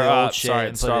 Let's take our old shit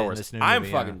and put Star it in Wars. this new I'm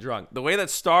movie, fucking drunk. The way that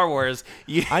Star Wars.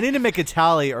 I need to make a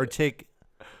tally or take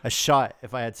a shot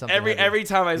if I had something. Every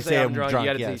time I say I'm drunk, you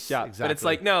got to yes, take a shot. Exactly. But it's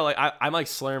like no, like I'm like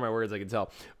slurring my words. I can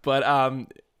tell. But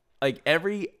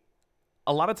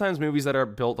a lot of times movies that are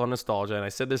built on nostalgia, and I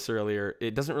said this earlier,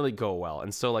 it doesn't really go well.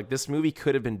 And so like this movie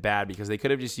could have been bad because they could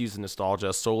have just used the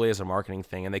nostalgia solely as a marketing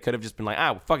thing, and they could have just been like,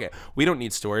 fuck it, we don't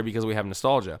need story because we have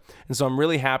nostalgia. And so I'm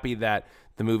really happy that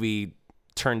the movie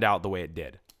turned out the way it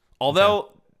did.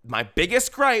 Although my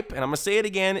biggest gripe, and I'm gonna say it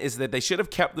again, is that they should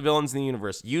have kept the villains in the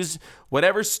universe. Use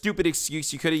whatever stupid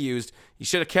excuse you could have used. You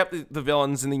should have kept the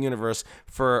villains in the universe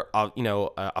for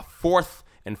a fourth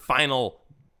and final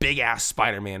big ass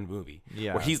Spider-Man movie.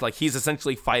 Yeah. Where he's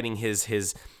essentially fighting his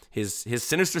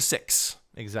Sinister Six.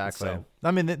 Exactly. So.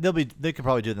 I mean, they could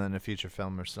probably do that in a future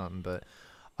film or something. But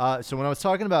so when I was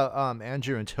talking about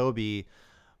Andrew and Toby,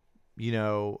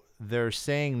 they're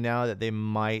saying now that they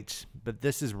might, but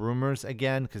this is rumors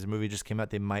again because the movie just came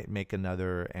out. They might make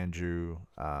another Andrew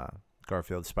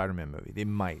Garfield Spider-Man movie. They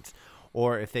might,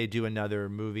 or if they do another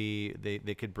movie,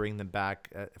 they could bring them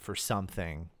back for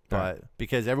something. But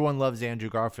because everyone loves Andrew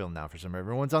Garfield now, for some reason,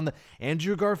 everyone's on the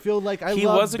Andrew Garfield. Like he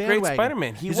was a great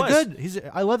Spider-Man.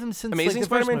 I love him since Amazing like,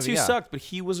 the Spider-Man first movie, 2 sucked, but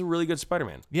he was a really good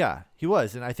Spider-Man. Yeah, he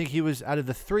was, and I think he was out of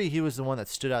the three, he was the one that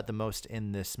stood out the most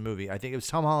in this movie. I think it was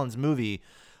Tom Holland's movie,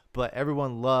 but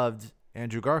everyone loved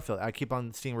Andrew Garfield. I keep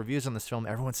on seeing reviews on this film.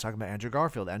 Everyone's talking about Andrew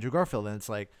Garfield, and it's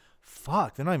like,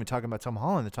 fuck, they're not even talking about Tom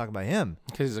Holland. They're talking about him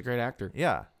because he's a great actor.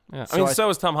 Yeah. So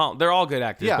is Tom Holland. They're all good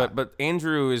actors. Yeah. But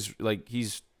Andrew is like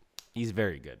he's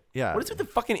very good. Yeah. What is with the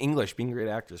fucking English being great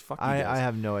actors? Fuck you guys. I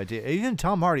have no idea. Even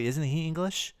Tom Hardy, isn't he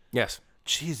English? Yes.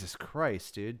 Jesus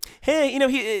Christ, dude. Hey,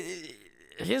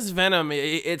 his Venom.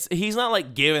 He's not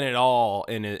like giving it all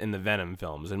in the Venom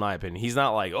films, in my opinion. He's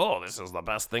not like, oh, this is the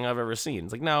best thing I've ever seen.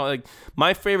 It's like no, like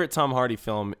my favorite Tom Hardy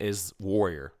film is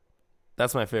Warrior.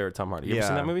 That's my favorite Tom Hardy. You ever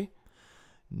seen that movie?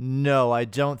 No, I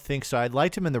don't think so. I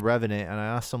liked him in The Revenant, and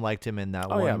I also liked him in that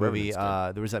one movie.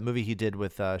 There was that movie he did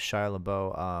with Shia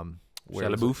LaBeouf.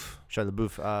 Shia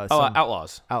LaBeouf.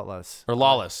 Outlaws. Outlaws. Or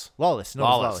Lawless. Lawless. No,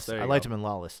 Lawless. I liked him in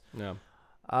Lawless. Yeah.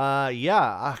 God,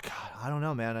 I don't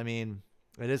know, man. I mean,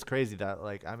 it is crazy that,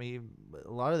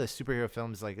 a lot of the superhero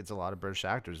films, it's a lot of British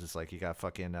actors. It's like you got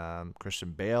fucking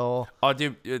Christian Bale. Oh,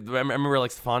 dude, I remember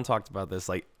Stefan talked about this.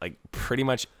 Like pretty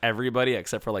much everybody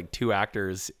except for two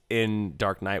actors in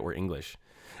Dark Knight were English.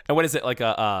 And what is it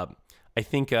I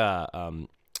think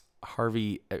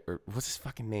Harvey, what's his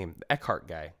fucking name? The Eckhart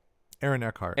guy. Aaron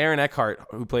Eckhart,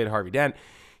 who played Harvey Dent.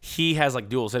 He has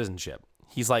dual citizenship.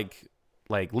 He's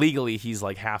legally he's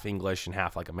half English and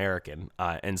half American,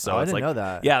 and so I it's didn't know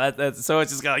that. Yeah, that's so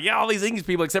it's just all these English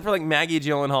people except for Maggie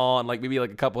Gyllenhaal and maybe a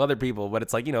couple other people, but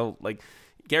it's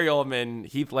Gary Oldman,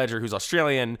 Heath Ledger, who's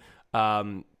Australian,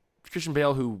 Christian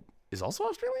Bale, who is also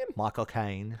Australian, Michael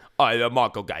Caine. Oh,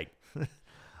 Michael Caine.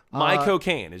 Michael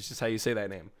Caine is just how you say that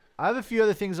name. I have a few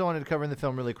other things I wanted to cover in the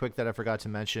film really quick that I forgot to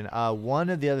mention. One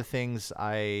of the other things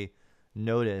I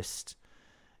noticed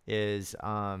is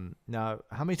now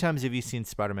how many times have you seen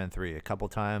Spider-Man 3? A couple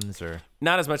times or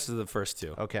not as much as the first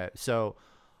two? Okay, so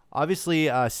obviously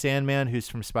Sandman, who's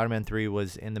from Spider-Man 3,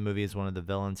 was in the movie as one of the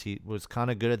villains. He was kind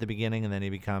of good at the beginning and then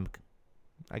he became,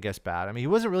 I guess, bad. I mean, he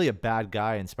wasn't really a bad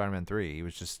guy in Spider-Man 3. He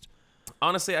was just,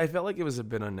 honestly, I felt like it was a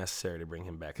bit unnecessary to bring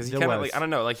him back because he kind of I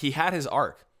don't know, he had his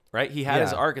arc, right? He had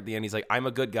his arc at the end. He's like, I'm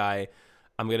a good guy.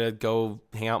 I'm gonna go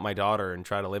hang out with my daughter and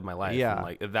try to live my life.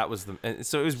 Yeah, and that was and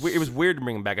so it was weird to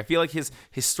bring him back. I feel like his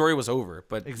story was over,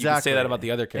 but you can say that about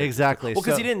the other characters. Exactly. Well,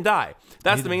 because he didn't die.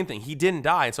 That's the main thing. He didn't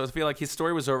die, and so I feel like his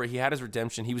story was over. He had his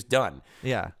redemption. He was done.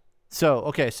 Yeah.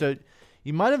 So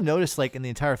you might have noticed in the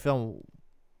entire film,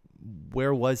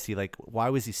 where was he? Why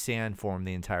was he sand form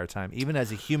the entire time, even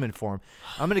as a human form?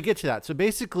 I'm gonna get to that. So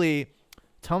basically,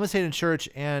 Thomas Hayden Church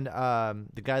and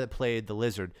the guy that played the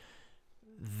Lizard,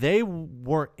 they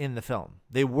weren't in the film.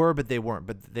 They were, but they weren't.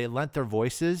 But they lent their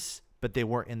voices, but they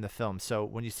weren't in the film. So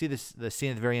when you see the scene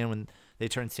at the very end when they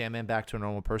turn Sandman back to a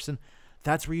normal person,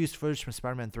 That's reused footage from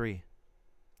Spider-Man 3.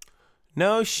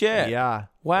 No shit. Yeah.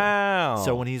 Wow.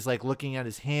 So when he's like looking at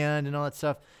his hand and all that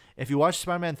stuff, if you watch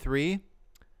Spider-Man 3,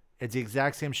 it's the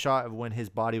exact same shot of when his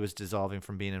body was dissolving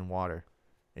from being in water.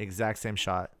 Exact same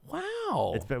shot.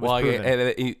 Wow. It was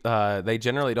proven. They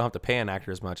generally don't have to pay an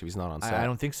actor as much if he's not on set. I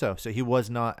don't think so. So he was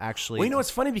not actually. Well, you know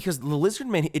what's funny, because the Lizard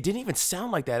Man, it didn't even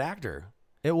sound like that actor.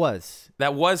 It was.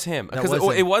 That was him. Because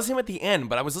it was him at the end,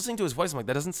 but I was listening to his voice. I'm like,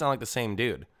 that doesn't sound like the same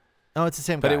dude. Oh, it's the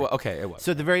same guy. But it was.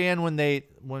 So at the very end,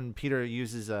 when Peter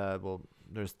uses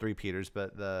there's 3 Peters,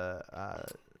 but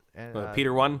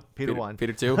Peter 1, Peter 1,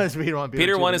 Peter 2, Peter 1,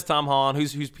 Peter 1 is Tom Holland.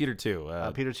 Who's Peter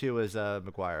 2? Peter 2 is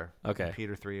McGuire. Okay.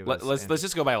 Peter 3 was. Let's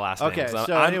just go by last name. Okay.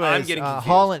 So I'm anyways, getting confused.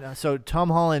 Holland. So Tom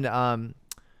Holland,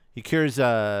 he cures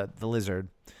the lizard,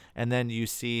 and then you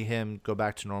see him go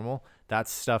back to normal. That's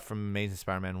stuff from Amazing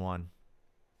Spider-Man 1.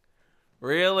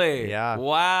 Really? Yeah.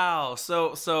 Wow.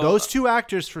 So those 2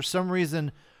 actors, for some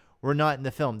reason, were not in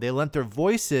the film. They lent their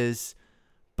voices,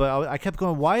 but I kept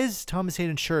going, why is Thomas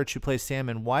Hayden Church, who plays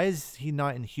Sandman, why is he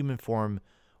not in human form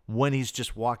when he's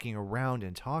just walking around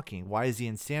and talking? Why is he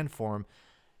in sand form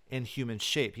in human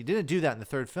shape? He didn't do that in the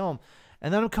 3rd film.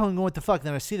 And then I'm going, what the fuck?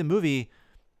 Then I see the movie.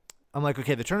 I'm like,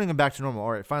 okay, they're turning him back to normal.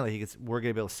 All right, finally, we're going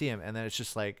to be able to see him. And then it's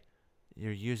just like,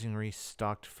 you're using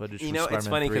restocked footage from Spider-Man 3. It's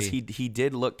funny because he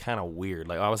did look kind of weird.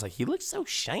 Like, I was like, he looks so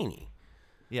shiny.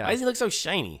 Yeah. Why does he look so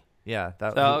shiny? Yeah,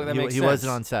 that makes sense. He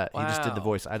wasn't on set. Wow. He just did the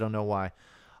voice. I don't know why.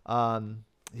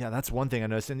 Yeah, that's one thing I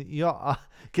noticed. And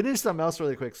get into something else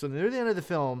really quick. So near the end of the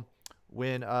film,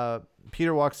 when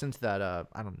Peter walks into that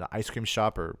I don't know, ice cream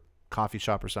shop or coffee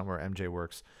shop or somewhere MJ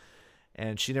works,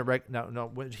 and she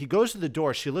didn't when he goes to the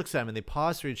door, she looks at him and they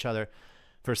pause for each other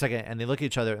for a second, and they look at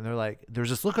each other and they're like,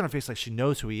 there's this look on her face like she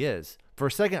knows who he is. For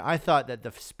a second, I thought that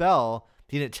the spell,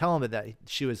 he didn't tell him that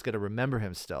she was going to remember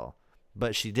him still,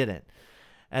 but she didn't.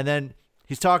 And then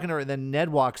he's talking to her, and then Ned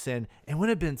walks in, and would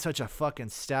have been such a fucking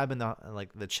stab in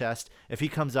the chest if he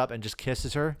comes up and just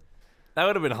kisses her. That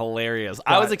would have been hilarious.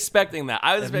 I was expecting that.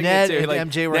 I was expecting Ned it too. and Like,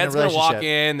 MJ were Ned's in a gonna walk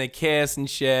relationship. in, they kiss and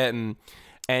shit, and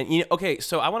okay.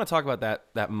 So I want to talk about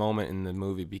that moment in the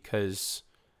movie because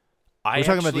We're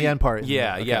talking about the end part.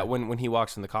 Yeah, Okay. yeah. When he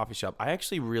walks in the coffee shop, I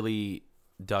actually really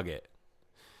dug it,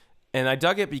 and I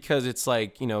dug it because it's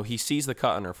like, he sees the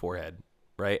cut on her forehead.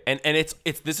 Right, and it's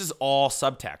this is all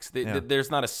subtext.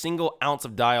 There's not a single ounce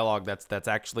of dialogue that's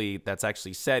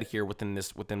actually said here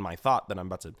within my thought that I'm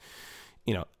about to,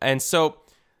 And so,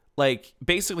 like,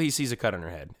 basically, he sees a cut on her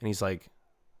head, and he's like,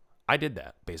 "I did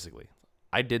that. Basically,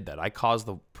 I did that. I caused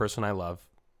the person I love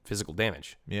physical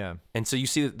damage." Yeah. And so you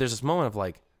see that there's this moment of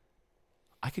like,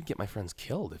 I could get my friends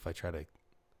killed if I try to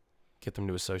get them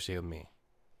to associate with me.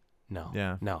 No.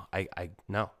 Yeah. No. I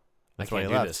no. That's I why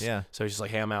can't he do left, this. yeah. So he's just like,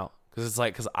 hey, I'm out.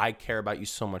 Because I care about you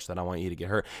so much that I want you to get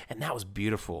hurt. And that was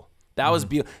beautiful. That was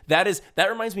beautiful. That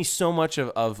reminds me so much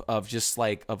of just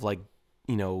like,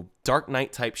 Dark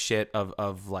Knight type shit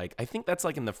of like, I think that's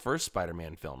like in the first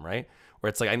Spider-Man film, right? Where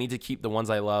it's like, I need to keep the ones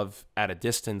I love at a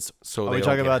distance so they don't get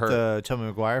hurt. Are we talking about the Tobey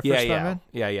Maguire first Spider-Man?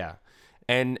 Yeah.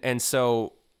 And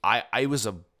so it was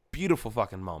a beautiful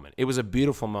fucking moment. It was a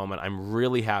beautiful moment. I'm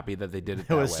really happy that they did it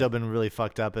that way. It would still been really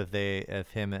fucked up if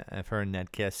her and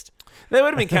Ned kissed. That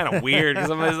would have been kind of weird because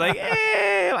I was like,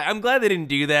 I'm glad they didn't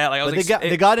do that. Like,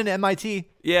 they got into MIT.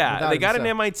 Yeah, they got into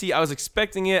MIT. I was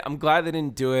expecting it. I'm glad they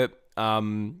didn't do it. I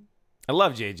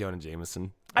love J. Jonah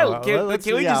Jameson.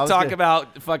 Can we just talk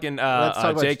about fucking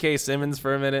J.K. Simmons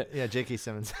for a minute? Yeah, J.K.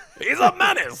 Simmons. He's a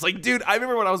menace. Like, dude, I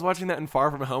remember when I was watching that in Far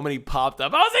From Home and he popped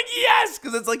up. I was like, yes,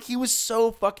 because it's like he was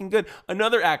so fucking good.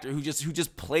 Another actor who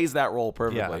just plays that role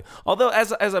perfectly. Yeah. Although I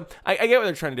get what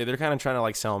they're trying to do. They're kind of trying to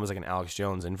like sell him as like an Alex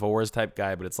Jones Infowars type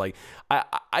guy, but it's like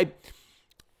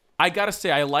I gotta say,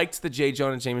 I liked the J.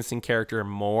 Jonah Jameson character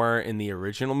more in the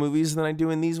original movies than I do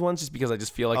in these ones, just because I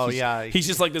just feel like he's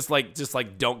just like this,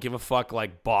 like don't give a fuck,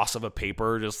 like boss of a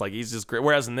paper, just like he's just great.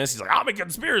 Whereas in this, he's like, I'm a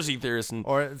conspiracy theorist,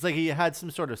 or it's like he had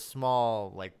some sort of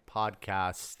small like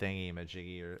podcast thingy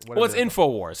majiggy or whatever. Well, it's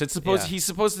Infowars. It's he's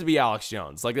supposed to be Alex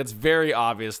Jones. Like it's very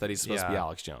obvious that he's supposed to be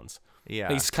Alex Jones.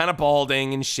 Yeah, he's kind of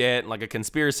balding and shit, like a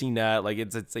conspiracy nut. Like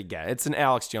it's an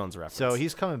Alex Jones reference. So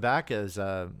he's coming back as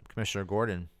Commissioner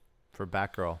Gordon for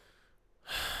Batgirl.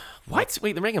 What?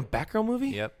 Wait, they're making a Batgirl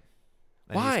movie? Yep.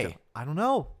 And why? I don't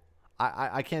know.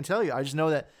 I can't tell you. I just know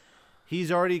that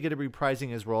he's already going to be reprising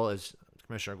his role as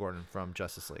Commissioner Gordon from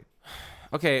Justice League.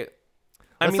 Okay.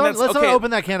 Let's not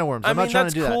open that can of worms. I'm not trying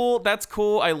to do that. That's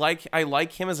cool. I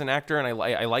like him as an actor, and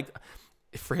I like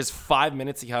for his 5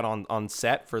 minutes he had on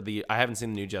set for I haven't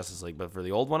seen the new Justice League, but for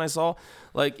the old one I saw,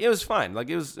 like it was fine. Like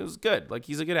it was good. Like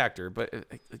he's a good actor, but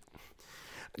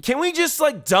can we just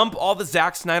like dump all the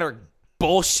Zack Snyder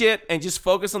bullshit and just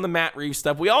focus on the Matt Reeves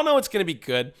stuff. We all know it's going to be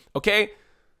good, okay?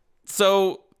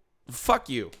 So, fuck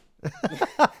you.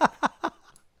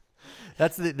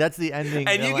 That's the ending.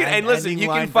 And you can listen. You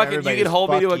can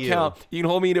hold me to account. You can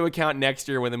hold me to account next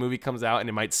year when the movie comes out and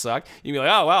it might suck. You can be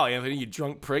like, oh wow, Anthony, you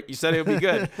drunk prick. You said it would be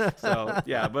good. So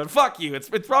yeah, but fuck you. It's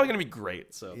probably gonna be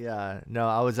great. So yeah, no,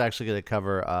 I was actually gonna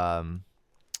cover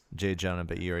J. Jonah,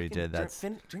 but you already did.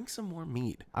 Drink some more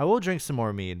mead. I will drink some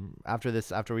more mead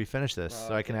after we finish this,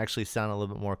 so I can actually sound a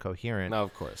little bit more coherent. No,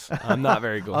 of course. I'm not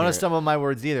very coherent. I don't stumble my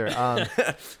words either.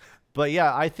 But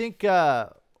yeah, I think.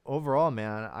 Overall,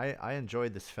 man, I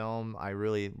enjoyed this film. I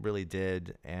really, really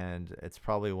did, and it's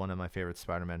probably one of my favorite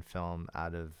Spider-Man film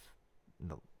out of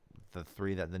the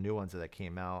three the new ones that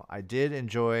came out. I did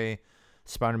enjoy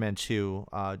Spider-Man 2,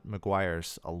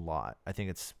 Maguire's a lot. I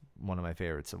think it's one of my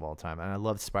favorites of all time, and I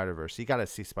love Spider-Verse. You got to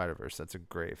see Spider-Verse. That's a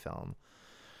great film.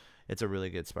 It's a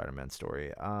really good Spider-Man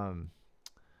story.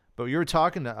 But you were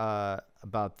talking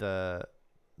about the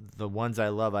ones I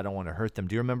love, I don't want to hurt them.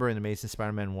 Do you remember in Amazing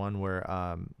Spider-Man 1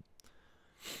 where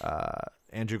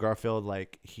Andrew Garfield, I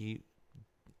think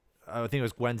it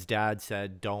was Gwen's dad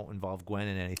said, don't involve Gwen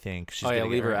in anything. She's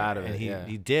leave her out of and it.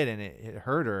 He did, and it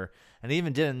hurt her. And he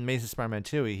even did in Amazing Spider-Man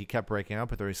 2. He kept breaking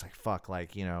up with her. He's like, fuck,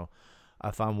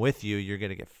 if I'm with you, you're going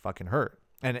to get fucking hurt.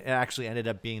 And it actually ended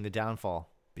up being the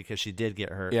downfall because she did get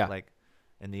hurt,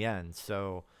 in the end.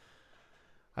 So...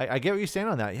 I get what you're saying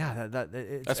on that. Yeah,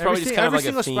 that's probably just kind of like a theme.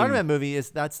 Every single Spider-Man movie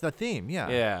that's the theme. Yeah.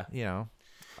 Yeah. You know.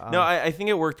 No, I think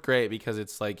it worked great because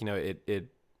it's like, if a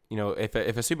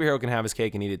superhero can have his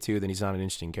cake and eat it too, then he's not an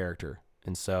interesting character.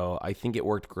 And so I think it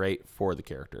worked great for the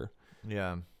character.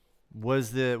 Yeah. When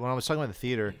I was talking about the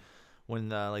theater, when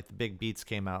the big beats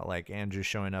came out, like Andrew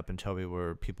showing up and Toby,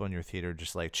 were people in your theater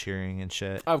just like cheering and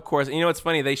shit? Of course. And you know what's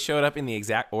funny? They showed up in the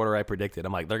exact order I predicted.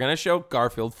 I'm like, they're going to show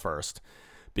Garfield first,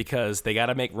 because they got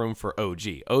to make room for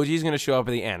OG. OG is going to show up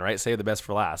at the end, right? Save the best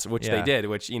for last, which they did,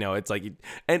 which, it's like,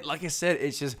 and like I said,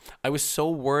 it's just, I was so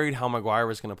worried how Maguire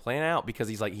was going to plan out because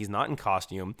he's not in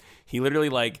costume. He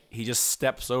literally, he just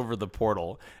steps over the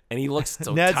portal and he looks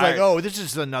so Ned's tired. like, oh, this is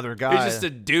just another guy. He's just a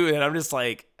dude. And I'm just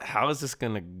like, how is this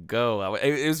going to go?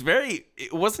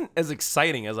 It wasn't as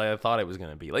exciting as I thought it was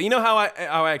going to be. Like, how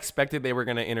I expected they were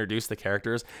going to introduce the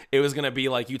characters? It was going to be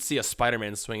like, you'd see a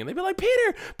Spider-Man swing and they'd be like,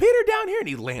 Peter, down here. And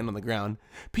he'd land on the ground.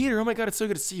 Peter, oh my God, it's so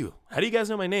good to see you. How do you guys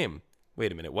know my name?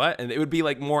 Wait a minute, what? And it would be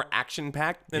more action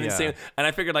packed than insane. And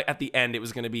I figured at the end it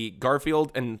was going to be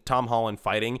Garfield and Tom Holland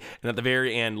fighting, and at the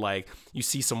very end you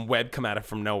see some web come out of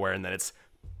from nowhere, and then it's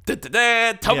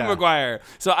Tobey Maguire.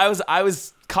 So I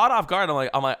was caught off guard. I'm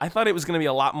like, I thought it was going to be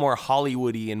a lot more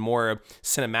Hollywoody and more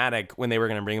cinematic when they were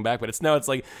going to bring him back, but it's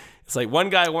like one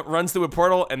guy runs through a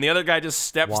portal and the other guy just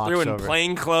steps through in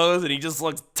plain clothes and he just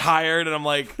looks tired, and I'm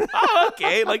like, oh,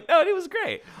 okay. No, it was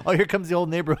great. Oh, here comes the old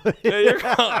neighborhood. Here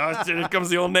comes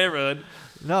the old neighborhood.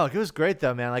 No, it was great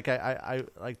though, man. I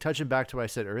touching back to what I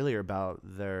said earlier about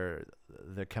the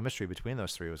chemistry between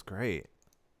those three was great.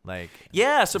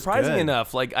 Surprisingly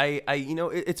enough,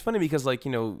 it's funny because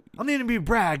I'm not even be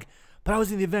brag, but I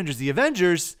was in the Avengers. The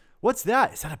Avengers, what's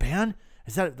that? Is that a band?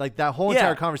 Is that that whole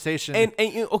entire conversation? And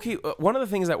one of the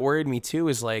things that worried me too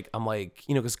is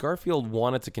because Garfield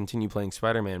wanted to continue playing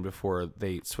Spider-Man before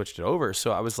they switched it over.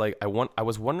 So I was I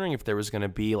was wondering if there was going to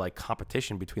be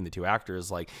competition between the two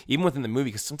actors, even within the movie,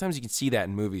 because sometimes you can see that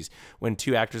in movies when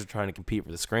two actors are trying to compete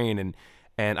for the screen,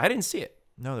 and I didn't see it.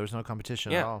 No, there was no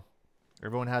competition at all.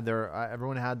 Everyone had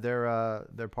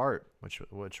their part,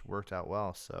 which worked out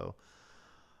well. So,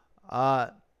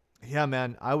 yeah,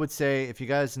 man, I would say if you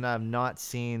guys have not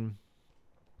seen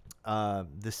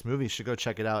this movie, you should go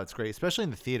check it out. It's great, especially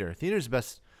in the theater. Theater's the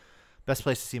best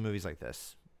place to see movies like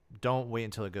this. Don't wait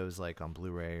until it goes on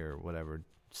Blu-ray or whatever.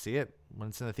 See it when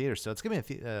it's in the theater. So it's gonna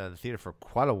be in the theater for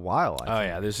quite a while. I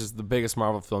think. Yeah, this is the biggest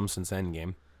Marvel film since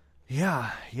Endgame.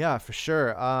 Yeah, for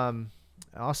sure.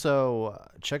 Also,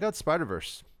 check out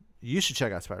Spider-Verse. You should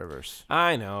check out Spider-Verse.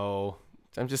 I know.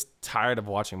 I'm just tired of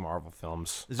watching Marvel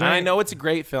films. I know it's a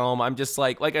great film. I'm just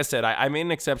like I said, I made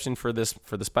an exception for the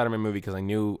Spider-Man movie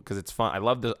because it's fun. I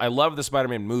love the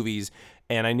Spider-Man movies,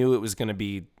 and I knew it was going to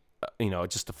be,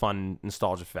 just a fun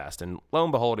nostalgia fest. And lo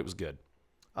and behold, it was good.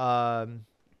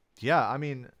 Yeah. I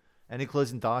mean, any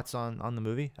closing thoughts on the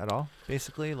movie at all?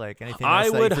 Basically, anything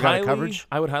else that you forgot coverage?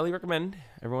 I would highly recommend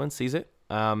everyone sees it.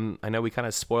 I know we kind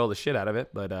of spoil the shit out of it,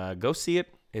 but go see it.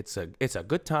 It's a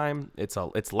good time. It's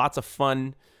lots of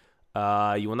fun.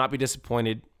 You will not be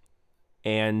disappointed,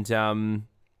 and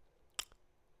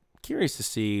curious to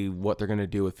see what they're gonna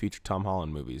do with future Tom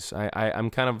Holland movies. I'm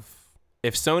kind of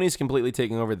if Sony's completely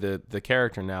taking over the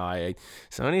character now,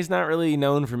 Sony's not really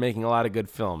known for making a lot of good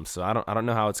films, so I don't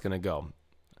know how it's gonna go.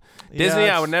 Disney,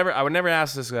 I would never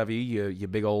ask this of you, you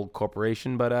big old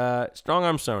corporation, but strong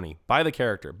arm Sony. Buy the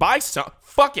character.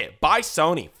 Fuck it. Buy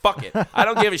Sony. Fuck it. I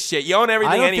don't give a shit. You own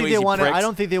everything anyways, I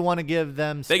don't think they want to give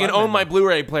them They can own my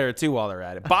Blu-ray player too while they're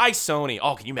at it. Buy Sony.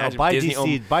 Oh, can you imagine if Disney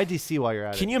owned... Buy DC while you're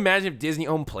at it. Can you imagine if Disney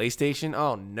owned PlayStation?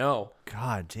 Oh, no.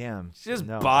 God damn. Just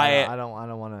buy it. I don't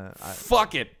want to...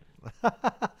 Fuck it.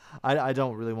 I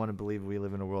don't really want to believe we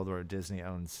live in a world where Disney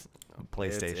owns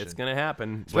PlayStation. It's gonna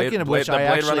happen. Speaking of which, the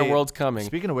Blade Runner world's coming.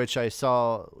 Speaking of which, I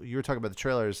saw you were talking about the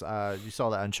trailers. You saw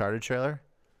the Uncharted trailer.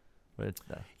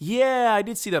 Yeah, I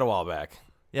did see that a while back.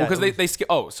 Yeah, because they skip.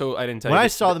 Oh, so I didn't tell you. When I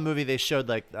saw the movie, they showed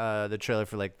like the trailer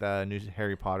for like the new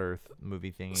Harry Potter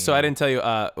movie thing. So I didn't tell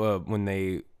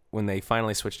you when they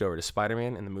finally switched over to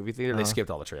Spiderman in the movie theater, they skipped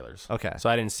all the trailers. Okay. So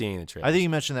I didn't see any of the trailers. I think you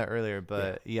mentioned that earlier,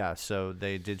 but yeah so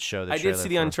they did show the trailer. I did see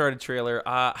the Uncharted trailer.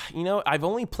 I've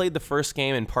only played the first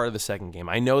game and part of the second game.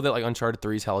 I know that like Uncharted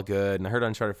 3 is hella good, and I heard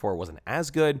Uncharted 4 wasn't as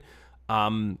good.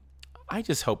 I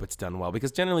just hope it's done well,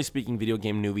 because generally speaking, video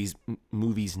game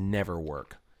movies never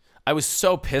work. I was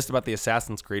so pissed about the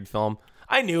Assassin's Creed film.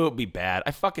 I knew it would be bad.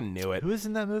 I fucking knew it. Who is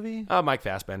in that movie? Mike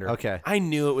Fassbender. Okay. I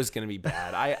knew it was going to be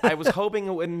bad. I was hoping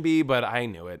it wouldn't be, but I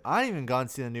knew it. I didn't even gone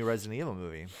to see the new Resident Evil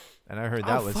movie, and I heard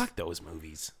that was... fuck those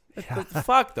movies. Yeah.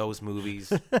 Fuck those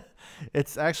movies.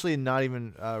 It's actually not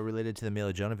even related to the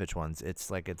Mila Jovovich ones. It's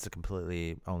like it's a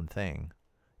completely own thing.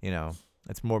 You know,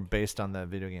 it's more based on the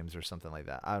video games or something like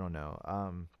that. I don't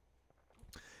know.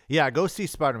 Yeah, go see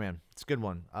Spider-Man. It's a good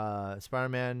one.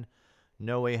 Spider-Man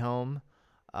No Way Home.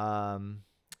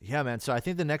 Yeah, man. So I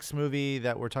think the next movie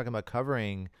that we're talking about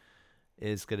covering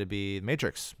is going to be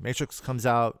Matrix. Matrix comes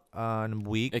out in a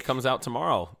week. It comes out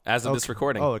tomorrow as of this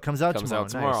recording. Oh, it comes out tomorrow.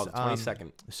 Tomorrow, nice. the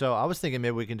 22nd. So I was thinking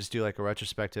maybe we can just do like a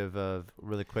retrospective of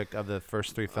really quick of the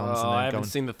first three films. And then I haven't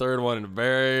seen the third one in a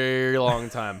very long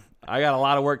time. I got a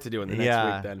lot of work to do in the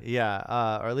next week then.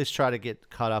 Yeah, or at least try to get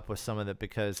caught up with some of it,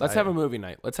 because Let's have a movie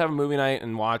night. Let's have a movie night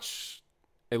and watch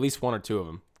at least one or two of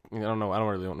them. I don't know. I don't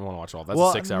really want to watch all. That's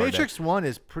a 6 hour Matrix day. 1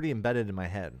 is pretty embedded in my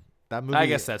head. That movie, I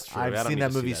guess that's true. I've seen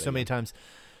that movie so many times.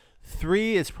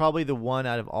 3 is probably the one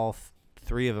out of all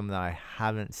 3 of them that I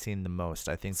haven't seen the most.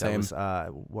 I think that was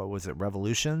what was it?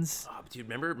 Revolutions. Oh, dude,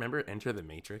 remember Enter the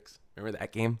Matrix? Remember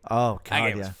that game? Oh god, that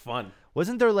game was fun.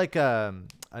 Wasn't there like an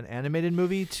animated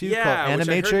movie too? Yeah, called which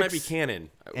Animatrix? I heard might be canon.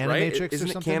 Animatrix, right? Isn't or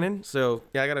it something? canon? So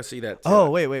yeah, I gotta see that too. Oh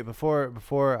wait!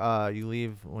 Before you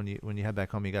leave, when you head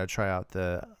back home, you gotta try out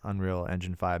the Unreal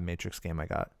Engine 5 Matrix game I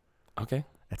got. Okay,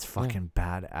 it's fucking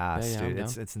badass, dude.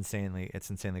 It's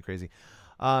insanely crazy.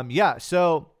 Yeah,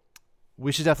 so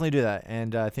we should definitely do that,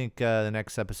 and I think the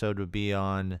next episode would be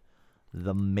on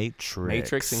the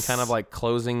Matrix and kind of like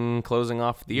closing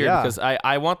off the year, because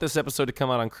I want this episode to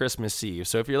come out on Christmas Eve.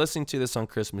 So if you're listening to this on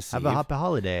Christmas Eve, have a happy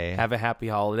holiday. Have a happy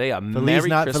holiday. Merry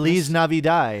Christmas. Feliz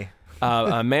Navidad.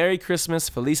 A Merry Christmas,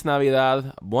 Feliz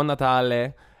Navidad, Buon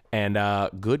Natale, and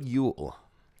good Yule.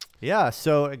 Yeah.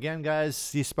 So again, guys,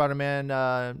 see Spider-Man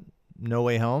No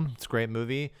Way Home. It's a great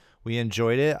movie. We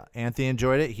enjoyed it. Anthony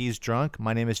enjoyed it. He's drunk.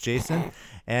 My name is Jason,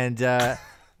 and.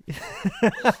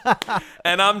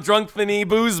 And I'm Drunk Finny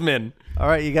Boozman. All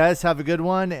right, you guys have a good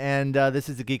one. And this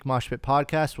is the Geek Mosh Pit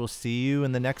Podcast. We'll see you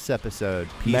in the next episode.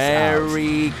 Peace out.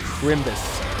 Merry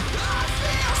Crimbus.